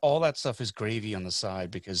 that all that stuff is gravy on the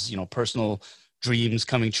side, because, you know, personal dreams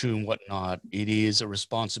coming true and whatnot, it is a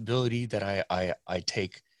responsibility that I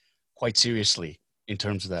take quite seriously in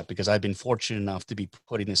terms of that, because I've been fortunate enough to be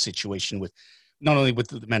put in a situation with not only with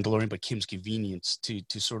the Mandalorian, but Kim's Convenience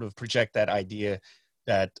to sort of project that idea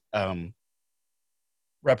that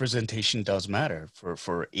representation does matter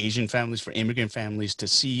for Asian families, for immigrant families, to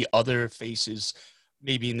see other faces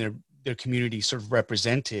maybe in their community sort of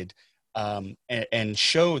represented, and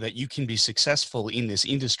show that you can be successful in this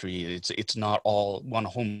industry. It's not all one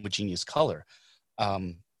homogeneous color.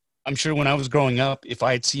 I'm sure when I was growing up, if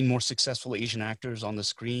I had seen more successful Asian actors on the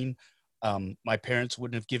screen, my parents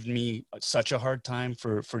wouldn't have given me such a hard time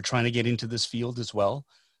for trying to get into this field as well.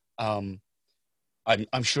 I'm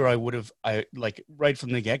sure I would have, like right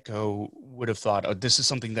from the get-go, would have thought, oh, this is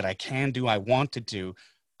something that I can do, I want to do,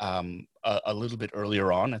 a little bit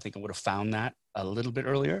earlier on. I think I would have found that a little bit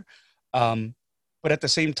earlier. But at the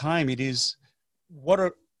same time, it is what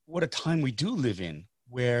a time we do live in,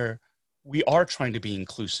 where we are trying to be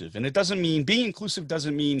inclusive. And it doesn't mean being inclusive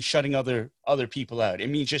doesn't mean shutting other people out. It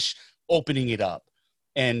means just opening it up.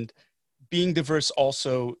 And being diverse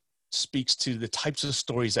also speaks to the types of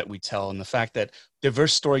stories that we tell, and the fact that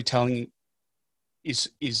diverse storytelling is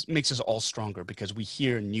makes us all stronger, because we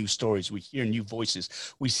hear new stories, we hear new voices,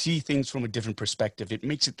 we see things from a different perspective. It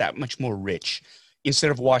makes it that much more rich,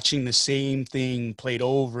 instead of watching the same thing played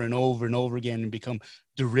over and over and over again and become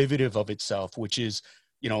derivative of itself, which is,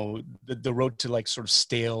 you know, the road to like sort of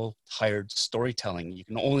stale, tired storytelling. You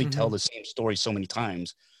can only tell the same story so many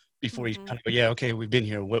times before you kind of go, yeah, okay, we've been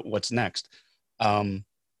here, what's next?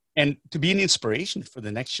 And to be an inspiration for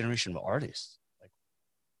the next generation of artists, like,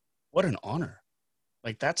 what an honor.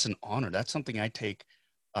 Like, that's an honor. That's something I take,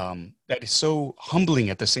 that is so humbling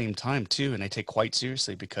at the same time too. And I take quite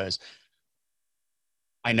seriously, because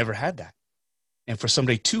I never had that. And for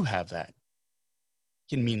somebody to have that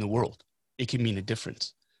can mean the world. It can mean a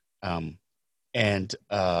difference. I'm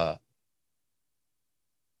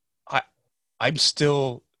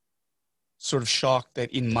still sort of shocked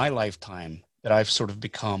that in my lifetime that I've sort of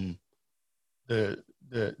become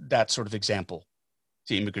that sort of example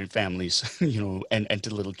to immigrant families, you know, and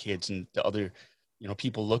to little kids and to other, you know,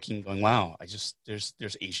 people looking, going, wow,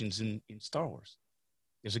 there's Asians in Star Wars.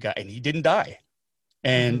 There's a guy, and he didn't die.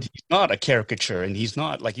 And he's not a caricature, and he's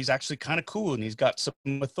not like, he's actually kind of cool, and he's got some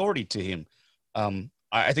authority to him.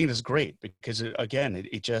 I think that's great, because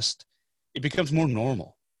it becomes more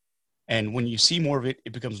normal. And when you see more of it,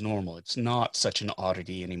 it becomes normal. It's not such an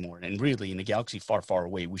oddity anymore. And really, in a galaxy far, far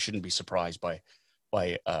away, we shouldn't be surprised by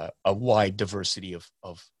a wide diversity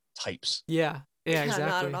of types. Yeah, exactly.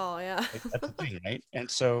 Not at all, yeah. That's the thing, right? And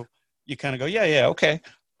so you kind of go, yeah, okay.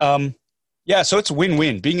 Yeah, so it's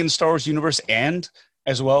win-win, being in the Star Wars universe, and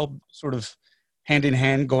as well, sort of hand in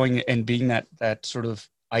hand, going and being that sort of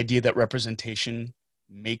idea that representation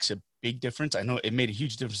makes a big difference. I know it made a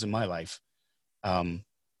huge difference in my life,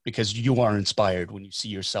 because you are inspired when you see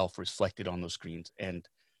yourself reflected on those screens, and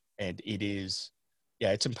it is,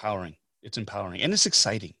 yeah, it's empowering. It's empowering, and it's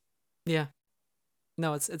exciting. Yeah,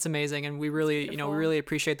 no, it's amazing, and we really, you know, we really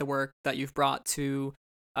appreciate the work that you've brought to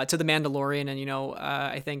The Mandalorian, and, you know,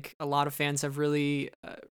 I think a lot of fans have really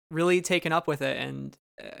taken up with it and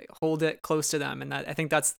hold it close to them, and I think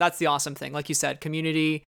that's the awesome thing. Like you said,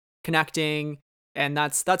 community, connecting, and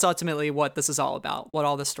that's ultimately what this is all about, what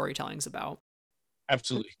all this storytelling's about.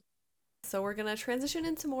 Absolutely. So we're gonna transition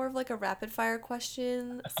into more of like a rapid fire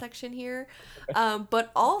question section here,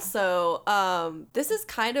 but also this is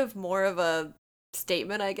kind of more of a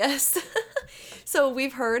statement, I guess. So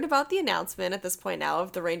we've heard about the announcement at this point now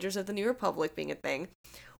of the Rangers of the New Republic being a thing.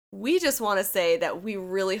 We just want to say that we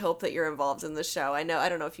really hope that you're involved in the show. I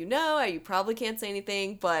don't know if you know, you probably can't say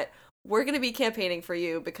anything, but we're going to be campaigning for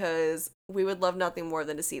you because we would love nothing more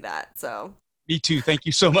than to see that. So Me too. Thank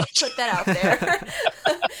you so much. put that out there.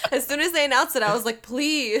 As soon as they announced it, I was like,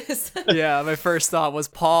 please. Yeah, my first thought was,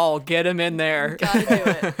 Paul, get him in there. Gotta do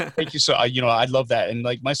it. Thank you. So, I love that. And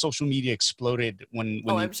like my social media exploded when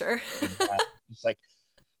Oh, you I'm sure. did that. It's like,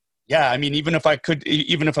 yeah, I mean, even if I could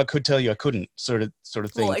tell you I couldn't sort of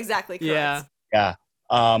thing. Well, exactly. Correct. Yeah.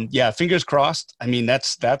 Yeah. Fingers crossed. I mean,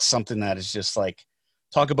 that's something that is just like,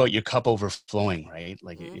 talk about your cup overflowing, right?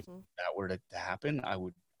 Like if that were to happen, I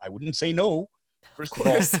wouldn't say no. First of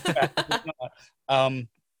all,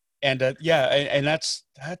 and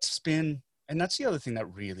that's the other thing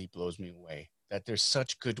that really blows me away, that there's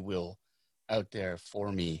such goodwill out there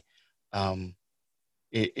for me.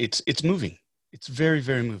 It's moving. It's very,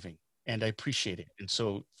 very moving, and I appreciate it. And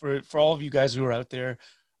so for all of you guys who are out there,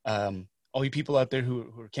 all you people out there who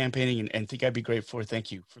are campaigning and think I'd be great for,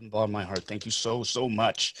 thank you from the bottom of my heart. Thank you so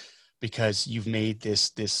much, because you've made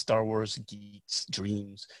this Star Wars geek's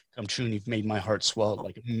dreams come true, and you've made my heart swell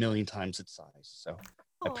like a million times its size. So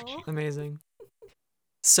I appreciate it. Amazing.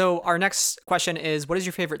 So our next question is, what is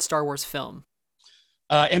your favorite Star Wars film?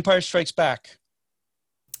 Empire Strikes Back.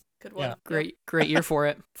 Good one. Yeah. Great year for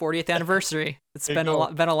it. 40th anniversary. It's There been you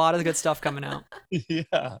go. been a lot of good stuff coming out.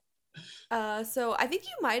 Yeah. So I think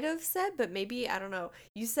you might have said, but maybe, I don't know.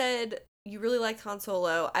 You said you really liked Han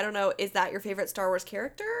Solo. I don't know. Is that your favorite Star Wars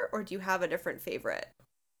character, or do you have a different favorite?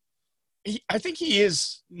 I think he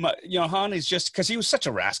is, Han is just because he was such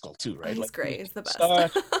a rascal too, right? He's great. He's the best.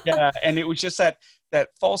 Yeah, and it was just that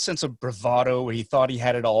false sense of bravado where he thought he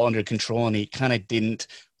had it all under control, and he kind of didn't,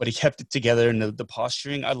 but he kept it together, and the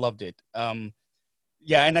posturing, I loved it.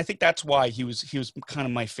 Yeah, and I think that's why he was kind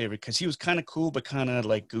of my favorite, because he was kind of cool but kind of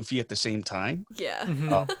like goofy at the same time. Yeah.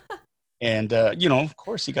 Mhm. And of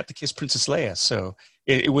course, he got to kiss Princess Leia, so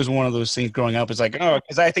it was one of those things growing up. It's like, oh,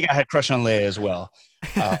 because I think I had a crush on Leia as well.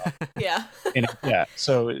 Yeah. And yeah,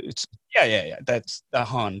 so it's yeah. That's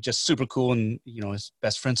Han, just super cool, and his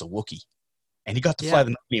best friend's a Wookiee, and he got to fly Yeah.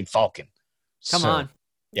 the Millennium Falcon. Come on.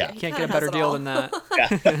 Yeah. he Can't kinda get a better has it deal all. than that.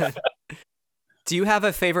 Yeah. Do you have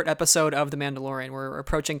a favorite episode of The Mandalorian? We're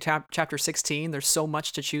approaching chapter 16. There's so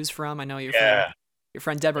much to choose from. I know your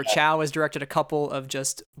friend Deborah Chow has directed a couple of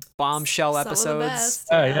just bombshell Some of the episodes. best,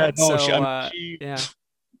 Yeah. No, So, yeah.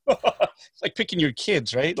 It's like picking your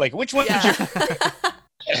kids, right? Like, which one Yeah. did you?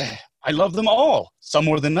 I love them all. Some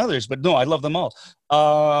more than others, but no, I love them all.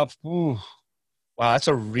 Wow, that's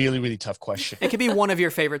a really, really tough question. It could be one of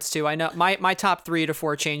your favorites too. I know my top 3 to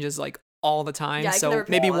 4 changes like all the time. Yeah, I can So never pick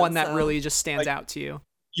maybe one, one that so- really just stands Like- out to you.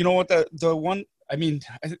 You know what, the one, I mean,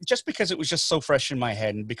 just because it was just so fresh in my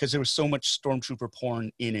head, and because there was so much stormtrooper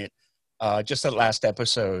porn in it, just that last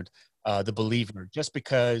episode, The Believer, just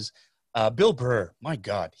because Bill Burr, my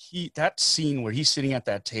God, that scene where he's sitting at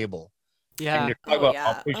that table, and Yeah. they're talking Oh, about yeah.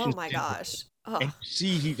 Operation Oh, my Cinder, gosh. Oh. and you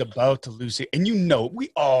see he's about to lose it, and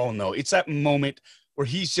we all know it's that moment where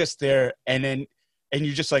he's just there, and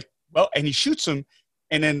you're just like, well, and he shoots him,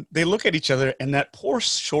 and then they look at each other, and that poor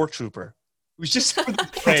shore trooper who's just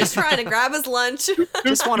Just trying to grab his lunch. He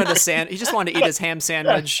just wanted to eat his ham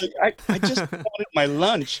sandwich. I just wanted my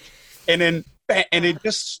lunch, and then bang, and it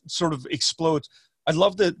just sort of explodes. I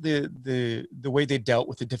love the way they dealt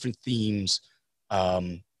with the different themes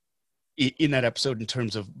in that episode in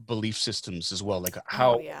terms of belief systems as well, like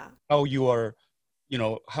how you are,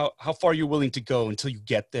 how far you're willing to go until you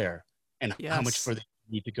get there, and how much Yes. further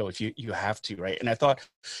you need to go if you have to, right? And I thought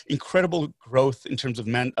incredible growth in terms of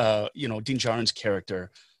Din Djarin's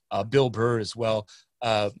character, Bill Burr as well,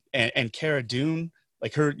 and Cara Dune,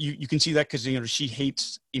 like her, you can see that because she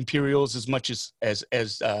hates Imperials as much as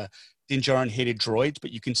Din Djarin hated droids,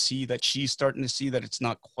 but you can see that she's starting to see that it's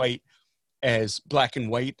not quite as black and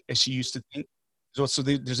white as she used to think. So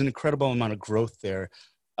there's an incredible amount of growth there.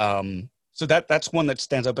 So that's one that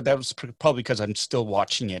stands out, but that was probably because I'm still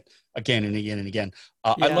watching it again and again and again.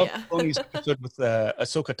 I love Filoni's episode with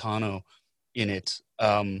Ahsoka Tano in it.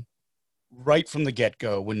 Right from the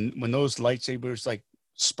get-go, when those lightsabers like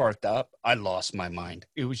sparked up, I lost my mind.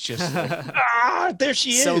 It was just like, there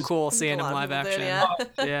she is. So cool seeing A him lot of live people action.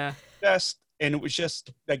 did, Yeah. And it was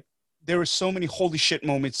just like there were so many holy shit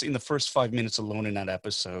moments in the first 5 minutes alone in that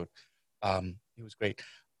episode. It was great.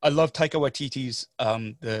 I love Taika Waititi's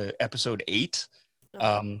the episode 8.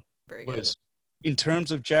 Very good. Was in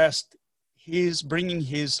terms of just his bringing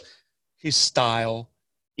his style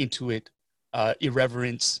into it,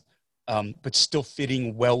 irreverence, but still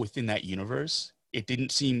fitting well within that universe. It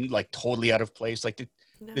didn't seem like totally out of place. Like the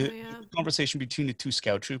conversation between the two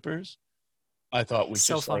scout troopers, I thought was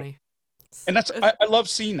So just funny. like, And I love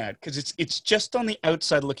seeing that because it's just on the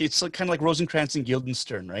outside look. It's like, kind of like Rosencrantz and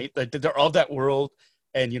Guildenstern, right? Like they're of that world,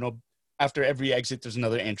 and after every exit, there's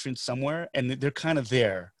another entrance somewhere, and they're kind of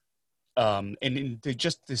there. And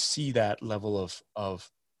just to see that level of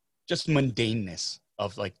just mundaneness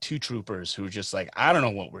of like two troopers who are just like, I don't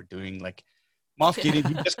know what we're doing. Like Moff Gideon,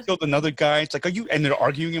 he just killed another guy. It's like, and they're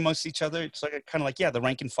arguing amongst each other. It's like kind of like, yeah, the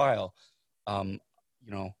rank and file. And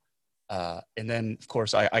then of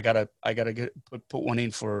course I gotta put one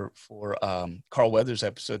in for Carl Weathers'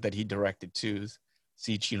 episode that he directed too.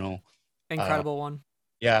 Siege, Incredible one.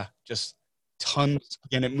 Yeah, just tons.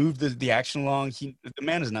 Again, it moved the action along. The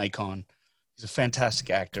man is an icon. He's a fantastic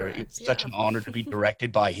actor. Correct, It's such an honor to be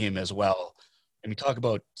directed by him as well. And we talk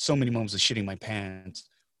about so many moments of shitting my pants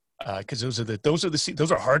because those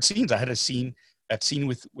are hard scenes. I had that scene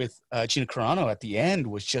with Gina Carano at the end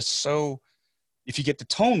was just so. If you get the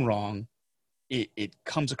tone wrong, it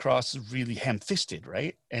comes across as really ham-fisted,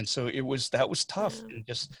 right? And so that was tough. Yeah. And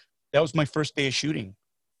just that was my first day of shooting.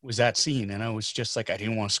 Was that scene, and I was just like, I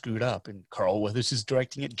didn't want to screw it up. And Carl Weathers is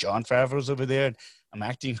directing it. Jon Favreau's over there. And I'm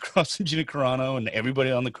acting across from Gina Carano, and everybody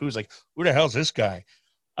on the crew is like, "Who the hell's this guy?"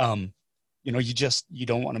 You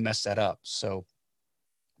don't want to mess that up. So,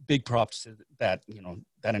 big props to that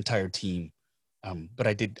entire team. But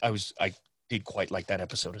I did quite like that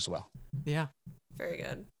episode as well. Yeah, very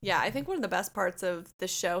good. Yeah, I think one of the best parts of the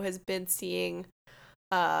show has been seeing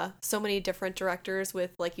so many different directors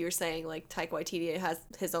with, like you were saying, like Taika Waititi has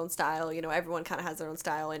his own style, everyone kind of has their own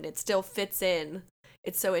style and it still fits in.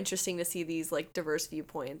 It's so interesting to see these like diverse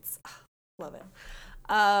viewpoints. Love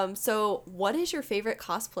it. So what is your favorite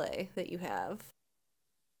cosplay that you have?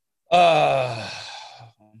 Oh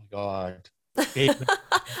my God.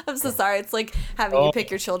 I'm so sorry. It's like having you pick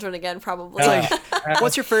your children again, probably.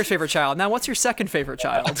 What's your first favorite child? Now, what's your second favorite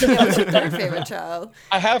child? Yeah, what's your third favorite child?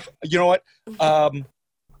 I have, you know what?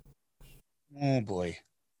 Oh boy.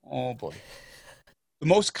 The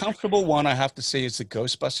most comfortable one I have to say is the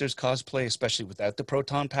Ghostbusters cosplay, especially without the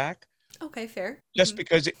proton pack. Okay, fair. Just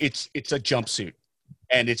because it's a jumpsuit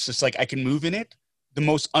and it's just like I can move in it. The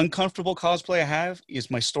most uncomfortable cosplay I have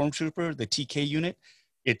is my Stormtrooper, the TK unit.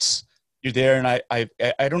 You're there, and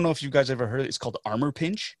I don't know if you guys ever heard it. It's called armor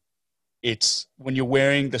pinch. It's when you're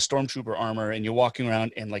wearing the Stormtrooper armor and you're walking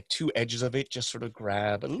around and like two edges of it just sort of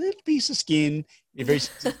grab a little piece of skin. You're very,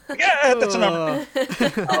 yeah, that's an armor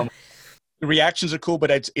pinch. The reactions are cool,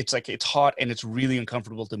 but it's hot and it's really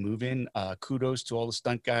uncomfortable to move in. Kudos to all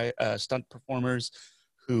the stunt performers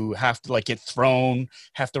who have to like get thrown,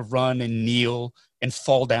 have to run and kneel and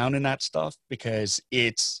fall down in that stuff because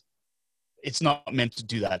it's not meant to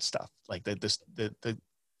do that stuff. Like the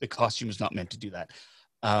costume is not meant to do that.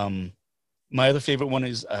 My other favorite one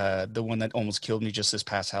is the one that almost killed me just this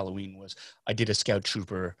past Halloween was I did a Scout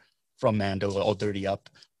Trooper from Mando, all dirty up.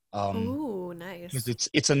 Ooh, nice.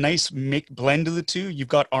 It's a nice blend of the two. You've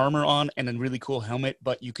got armor on and a really cool helmet,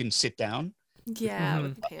 but you can sit down. Yeah,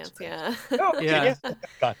 with the pants. Yeah. Oh, yeah,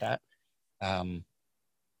 got that. And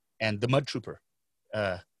the Mud Trooper.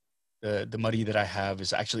 The muddy that I have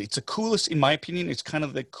is actually, it's the coolest, in my opinion, it's kind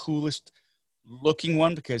of the coolest looking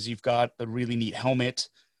one because you've got the really neat helmet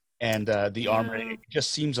and the armor. It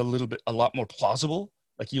just seems a lot more plausible.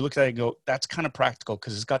 Like you look at it and go, that's kind of practical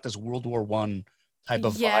because it's got this World War I type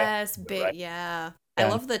of vibe. Right? Yeah. I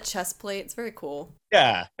love the chest plate. It's very cool.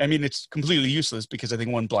 Yeah. I mean, it's completely useless because I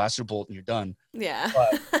think one blaster bolt and you're done. Yeah.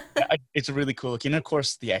 But it's a really cool looking. And of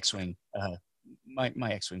course, the X-Wing,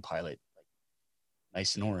 my X-Wing pilot,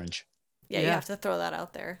 nice and orange. Yeah, you have to throw that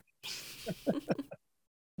out there.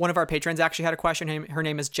 One of our patrons actually had a question. Her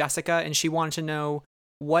name is Jessica, and she wanted to know,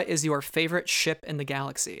 what is your favorite ship in the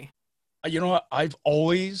galaxy? You know what? I've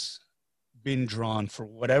always been drawn, for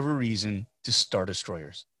whatever reason, to Star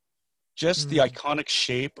Destroyers. Just the iconic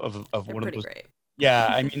shape of one of those. Great. Yeah,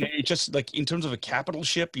 I mean, it just like in terms of a capital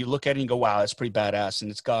ship, you look at it and go, wow, that's pretty badass. And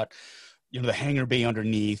it's got, the hangar bay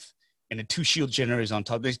underneath. And the two shield generators on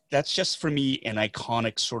top. That's just for me an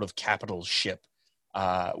iconic sort of capital ship.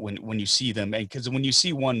 When you see them, and because when you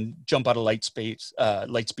see one jump out of light speed,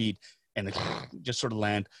 and just sort of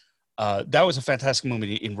land, that was a fantastic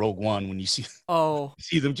moment in Rogue One when you see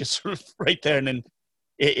them just sort of right there, and then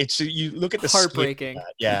it's you look at the heartbreaking.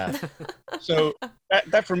 Yeah. So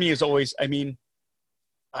that for me is always. I mean,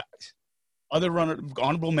 other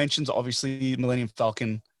honorable mentions, obviously, Millennium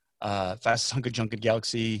Falcon. Fastest Hunk of Junk in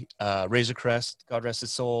Galaxy, Razor Crest, God rest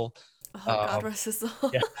his soul. Oh, God rest his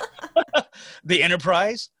soul. Yeah. The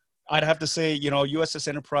Enterprise, I'd have to say, USS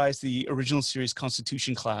Enterprise, the original series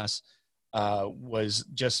Constitution class, was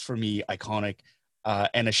just for me iconic.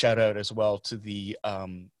 And a shout out as well to the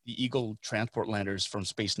Eagle transport landers from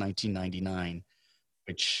Space 1999,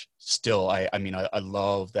 which still, I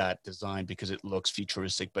love that design because it looks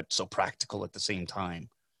futuristic, but so practical at the same time.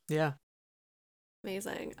 Yeah.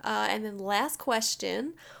 Amazing. And then last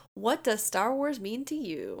question, what does Star Wars mean to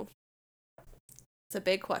you? It's a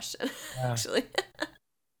big question, actually.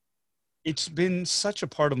 It's been such a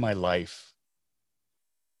part of my life.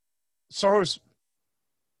 Star Wars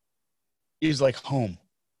is like home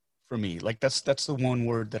for me. Like that's the one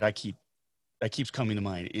word that keeps coming to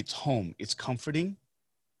mind. It's home. It's comforting.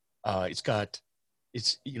 At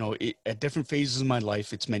different phases of my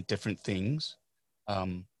life, it's meant different things.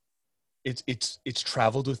 It's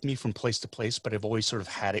traveled with me from place to place, but I've always sort of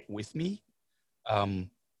had it with me.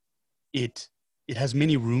 It has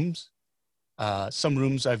many rooms. Some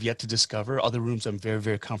rooms I've yet to discover. Other rooms I'm very,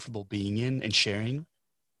 very comfortable being in and sharing.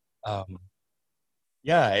 And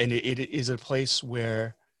it is a place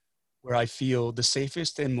where I feel the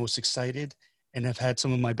safest and most excited, and have had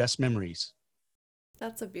some of my best memories.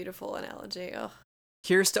 That's a beautiful analogy. Oh.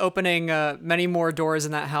 Here's to opening many more doors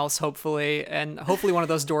in that house, hopefully, and hopefully one of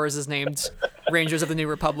those doors is named Rangers of the New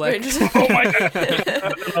Republic. Oh my God.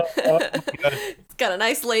 It's got a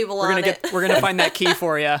nice label on it. We're gonna find that key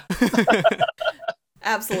for you.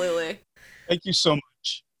 Absolutely. Thank you so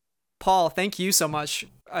much, Paul. Thank you so much,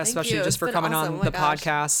 especially just for coming on the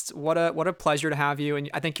podcast. What a pleasure to have you, and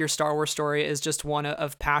I think your Star Wars story is just one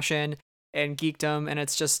of passion and geekdom, and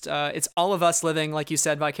it's just it's all of us living, like you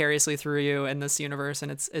said, vicariously through you in this universe, and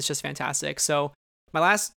it's just fantastic. So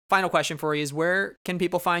my final question for you is, where can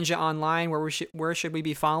people find you online? Where should we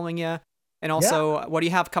be following you? And also, what do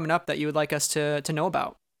you have coming up that you would like us to know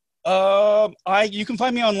about? You can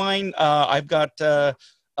find me online. I've got a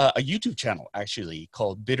YouTube channel actually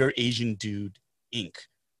called Bitter Asian Dude Inc.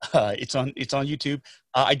 It's on YouTube.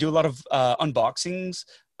 I do a lot of unboxings.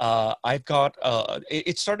 I've got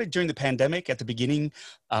it started during the pandemic. At the beginning,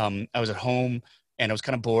 I was at home and I was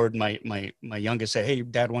kind of bored. My youngest said, "Hey,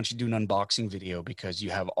 Dad, why don't you do an unboxing video, because you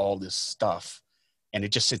have all this stuff and it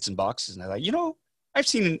just sits in boxes." And I thought, I've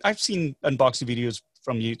seen unboxing videos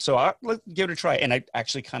from you, so let's give it a try. And I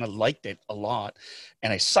actually kind of liked it a lot,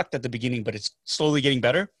 and I sucked at the beginning, but it's slowly getting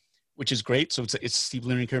better, which is great. So it's a steep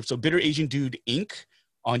learning curve. So Bitter Asian Dude Inc.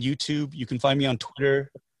 on YouTube. You can find me on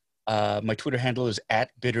Twitter. My Twitter handle is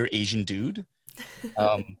 @BitterAsianDude.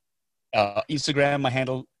 Instagram, my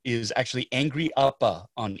handle is actually Angry Appa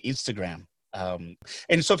on Instagram.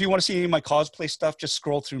 And so if you want to see any of my cosplay stuff, just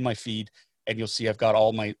scroll through my feed and you'll see I've got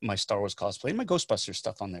all my Star Wars cosplay and my Ghostbusters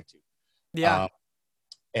stuff on there too. Yeah.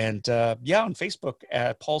 On Facebook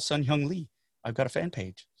at Paul Sun Hyung Lee. I've got a fan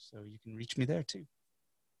page, so you can reach me there too.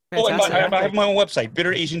 Fantastic. I have my own website,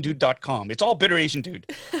 bitterasiandude.com. It's all Bitter Asian Dude.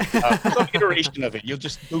 Some iteration of it. You'll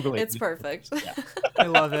just Google it. It's perfect. Yeah. I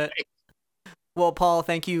love it. Well, Paul,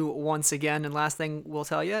 thank you once again. And last thing we'll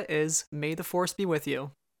tell you is, may the Force be with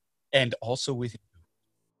you. And also with you.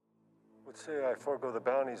 Let's say I forego the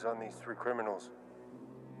bounties on these 3 criminals,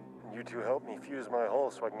 and you two help me fuse my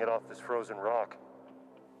hull so I can get off this frozen rock.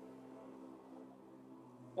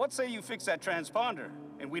 What say you fix that transponder,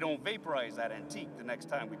 and we don't vaporize that antique the next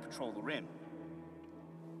time we patrol the rim?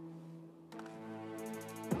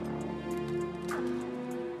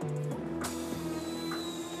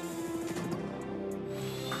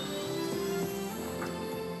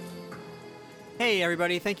 Hey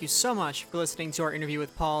everybody, thank you so much for listening to our interview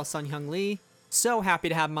with Paul Sun Hyung Lee. So happy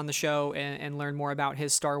to have him on the show and learn more about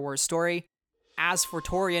his Star Wars story. As for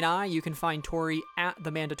Tori and I, you can find Tori at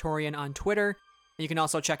The Mandatorian on Twitter. You can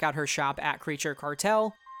also check out her shop at Creature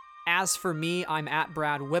Cartel. As for me, I'm at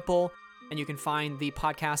Brad Whipple, and you can find the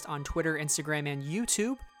podcast on Twitter, Instagram, and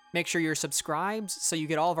YouTube. Make sure you're subscribed so you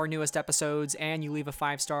get all of our newest episodes, and you leave a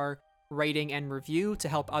 5-star rating and review to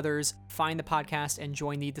help others find the podcast and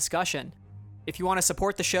join the discussion. If you want to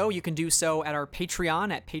support the show, you can do so at our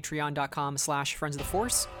Patreon at patreon.com/Friends of the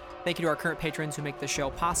Force. Thank you to our current patrons who make the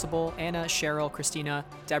show possible: Anna, Cheryl, Christina,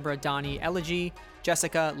 Deborah, Donnie, Elegy,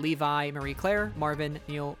 Jessica, Levi, Marie Claire, Marvin,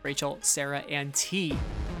 Neil, Rachel, Sarah, and T.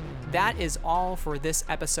 That is all for this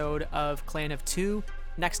episode of Clan of Two.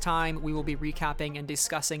 Next time, we will be recapping and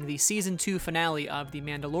discussing the Season 2 finale of The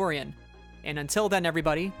Mandalorian. And until then,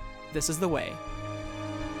 everybody, this is the way.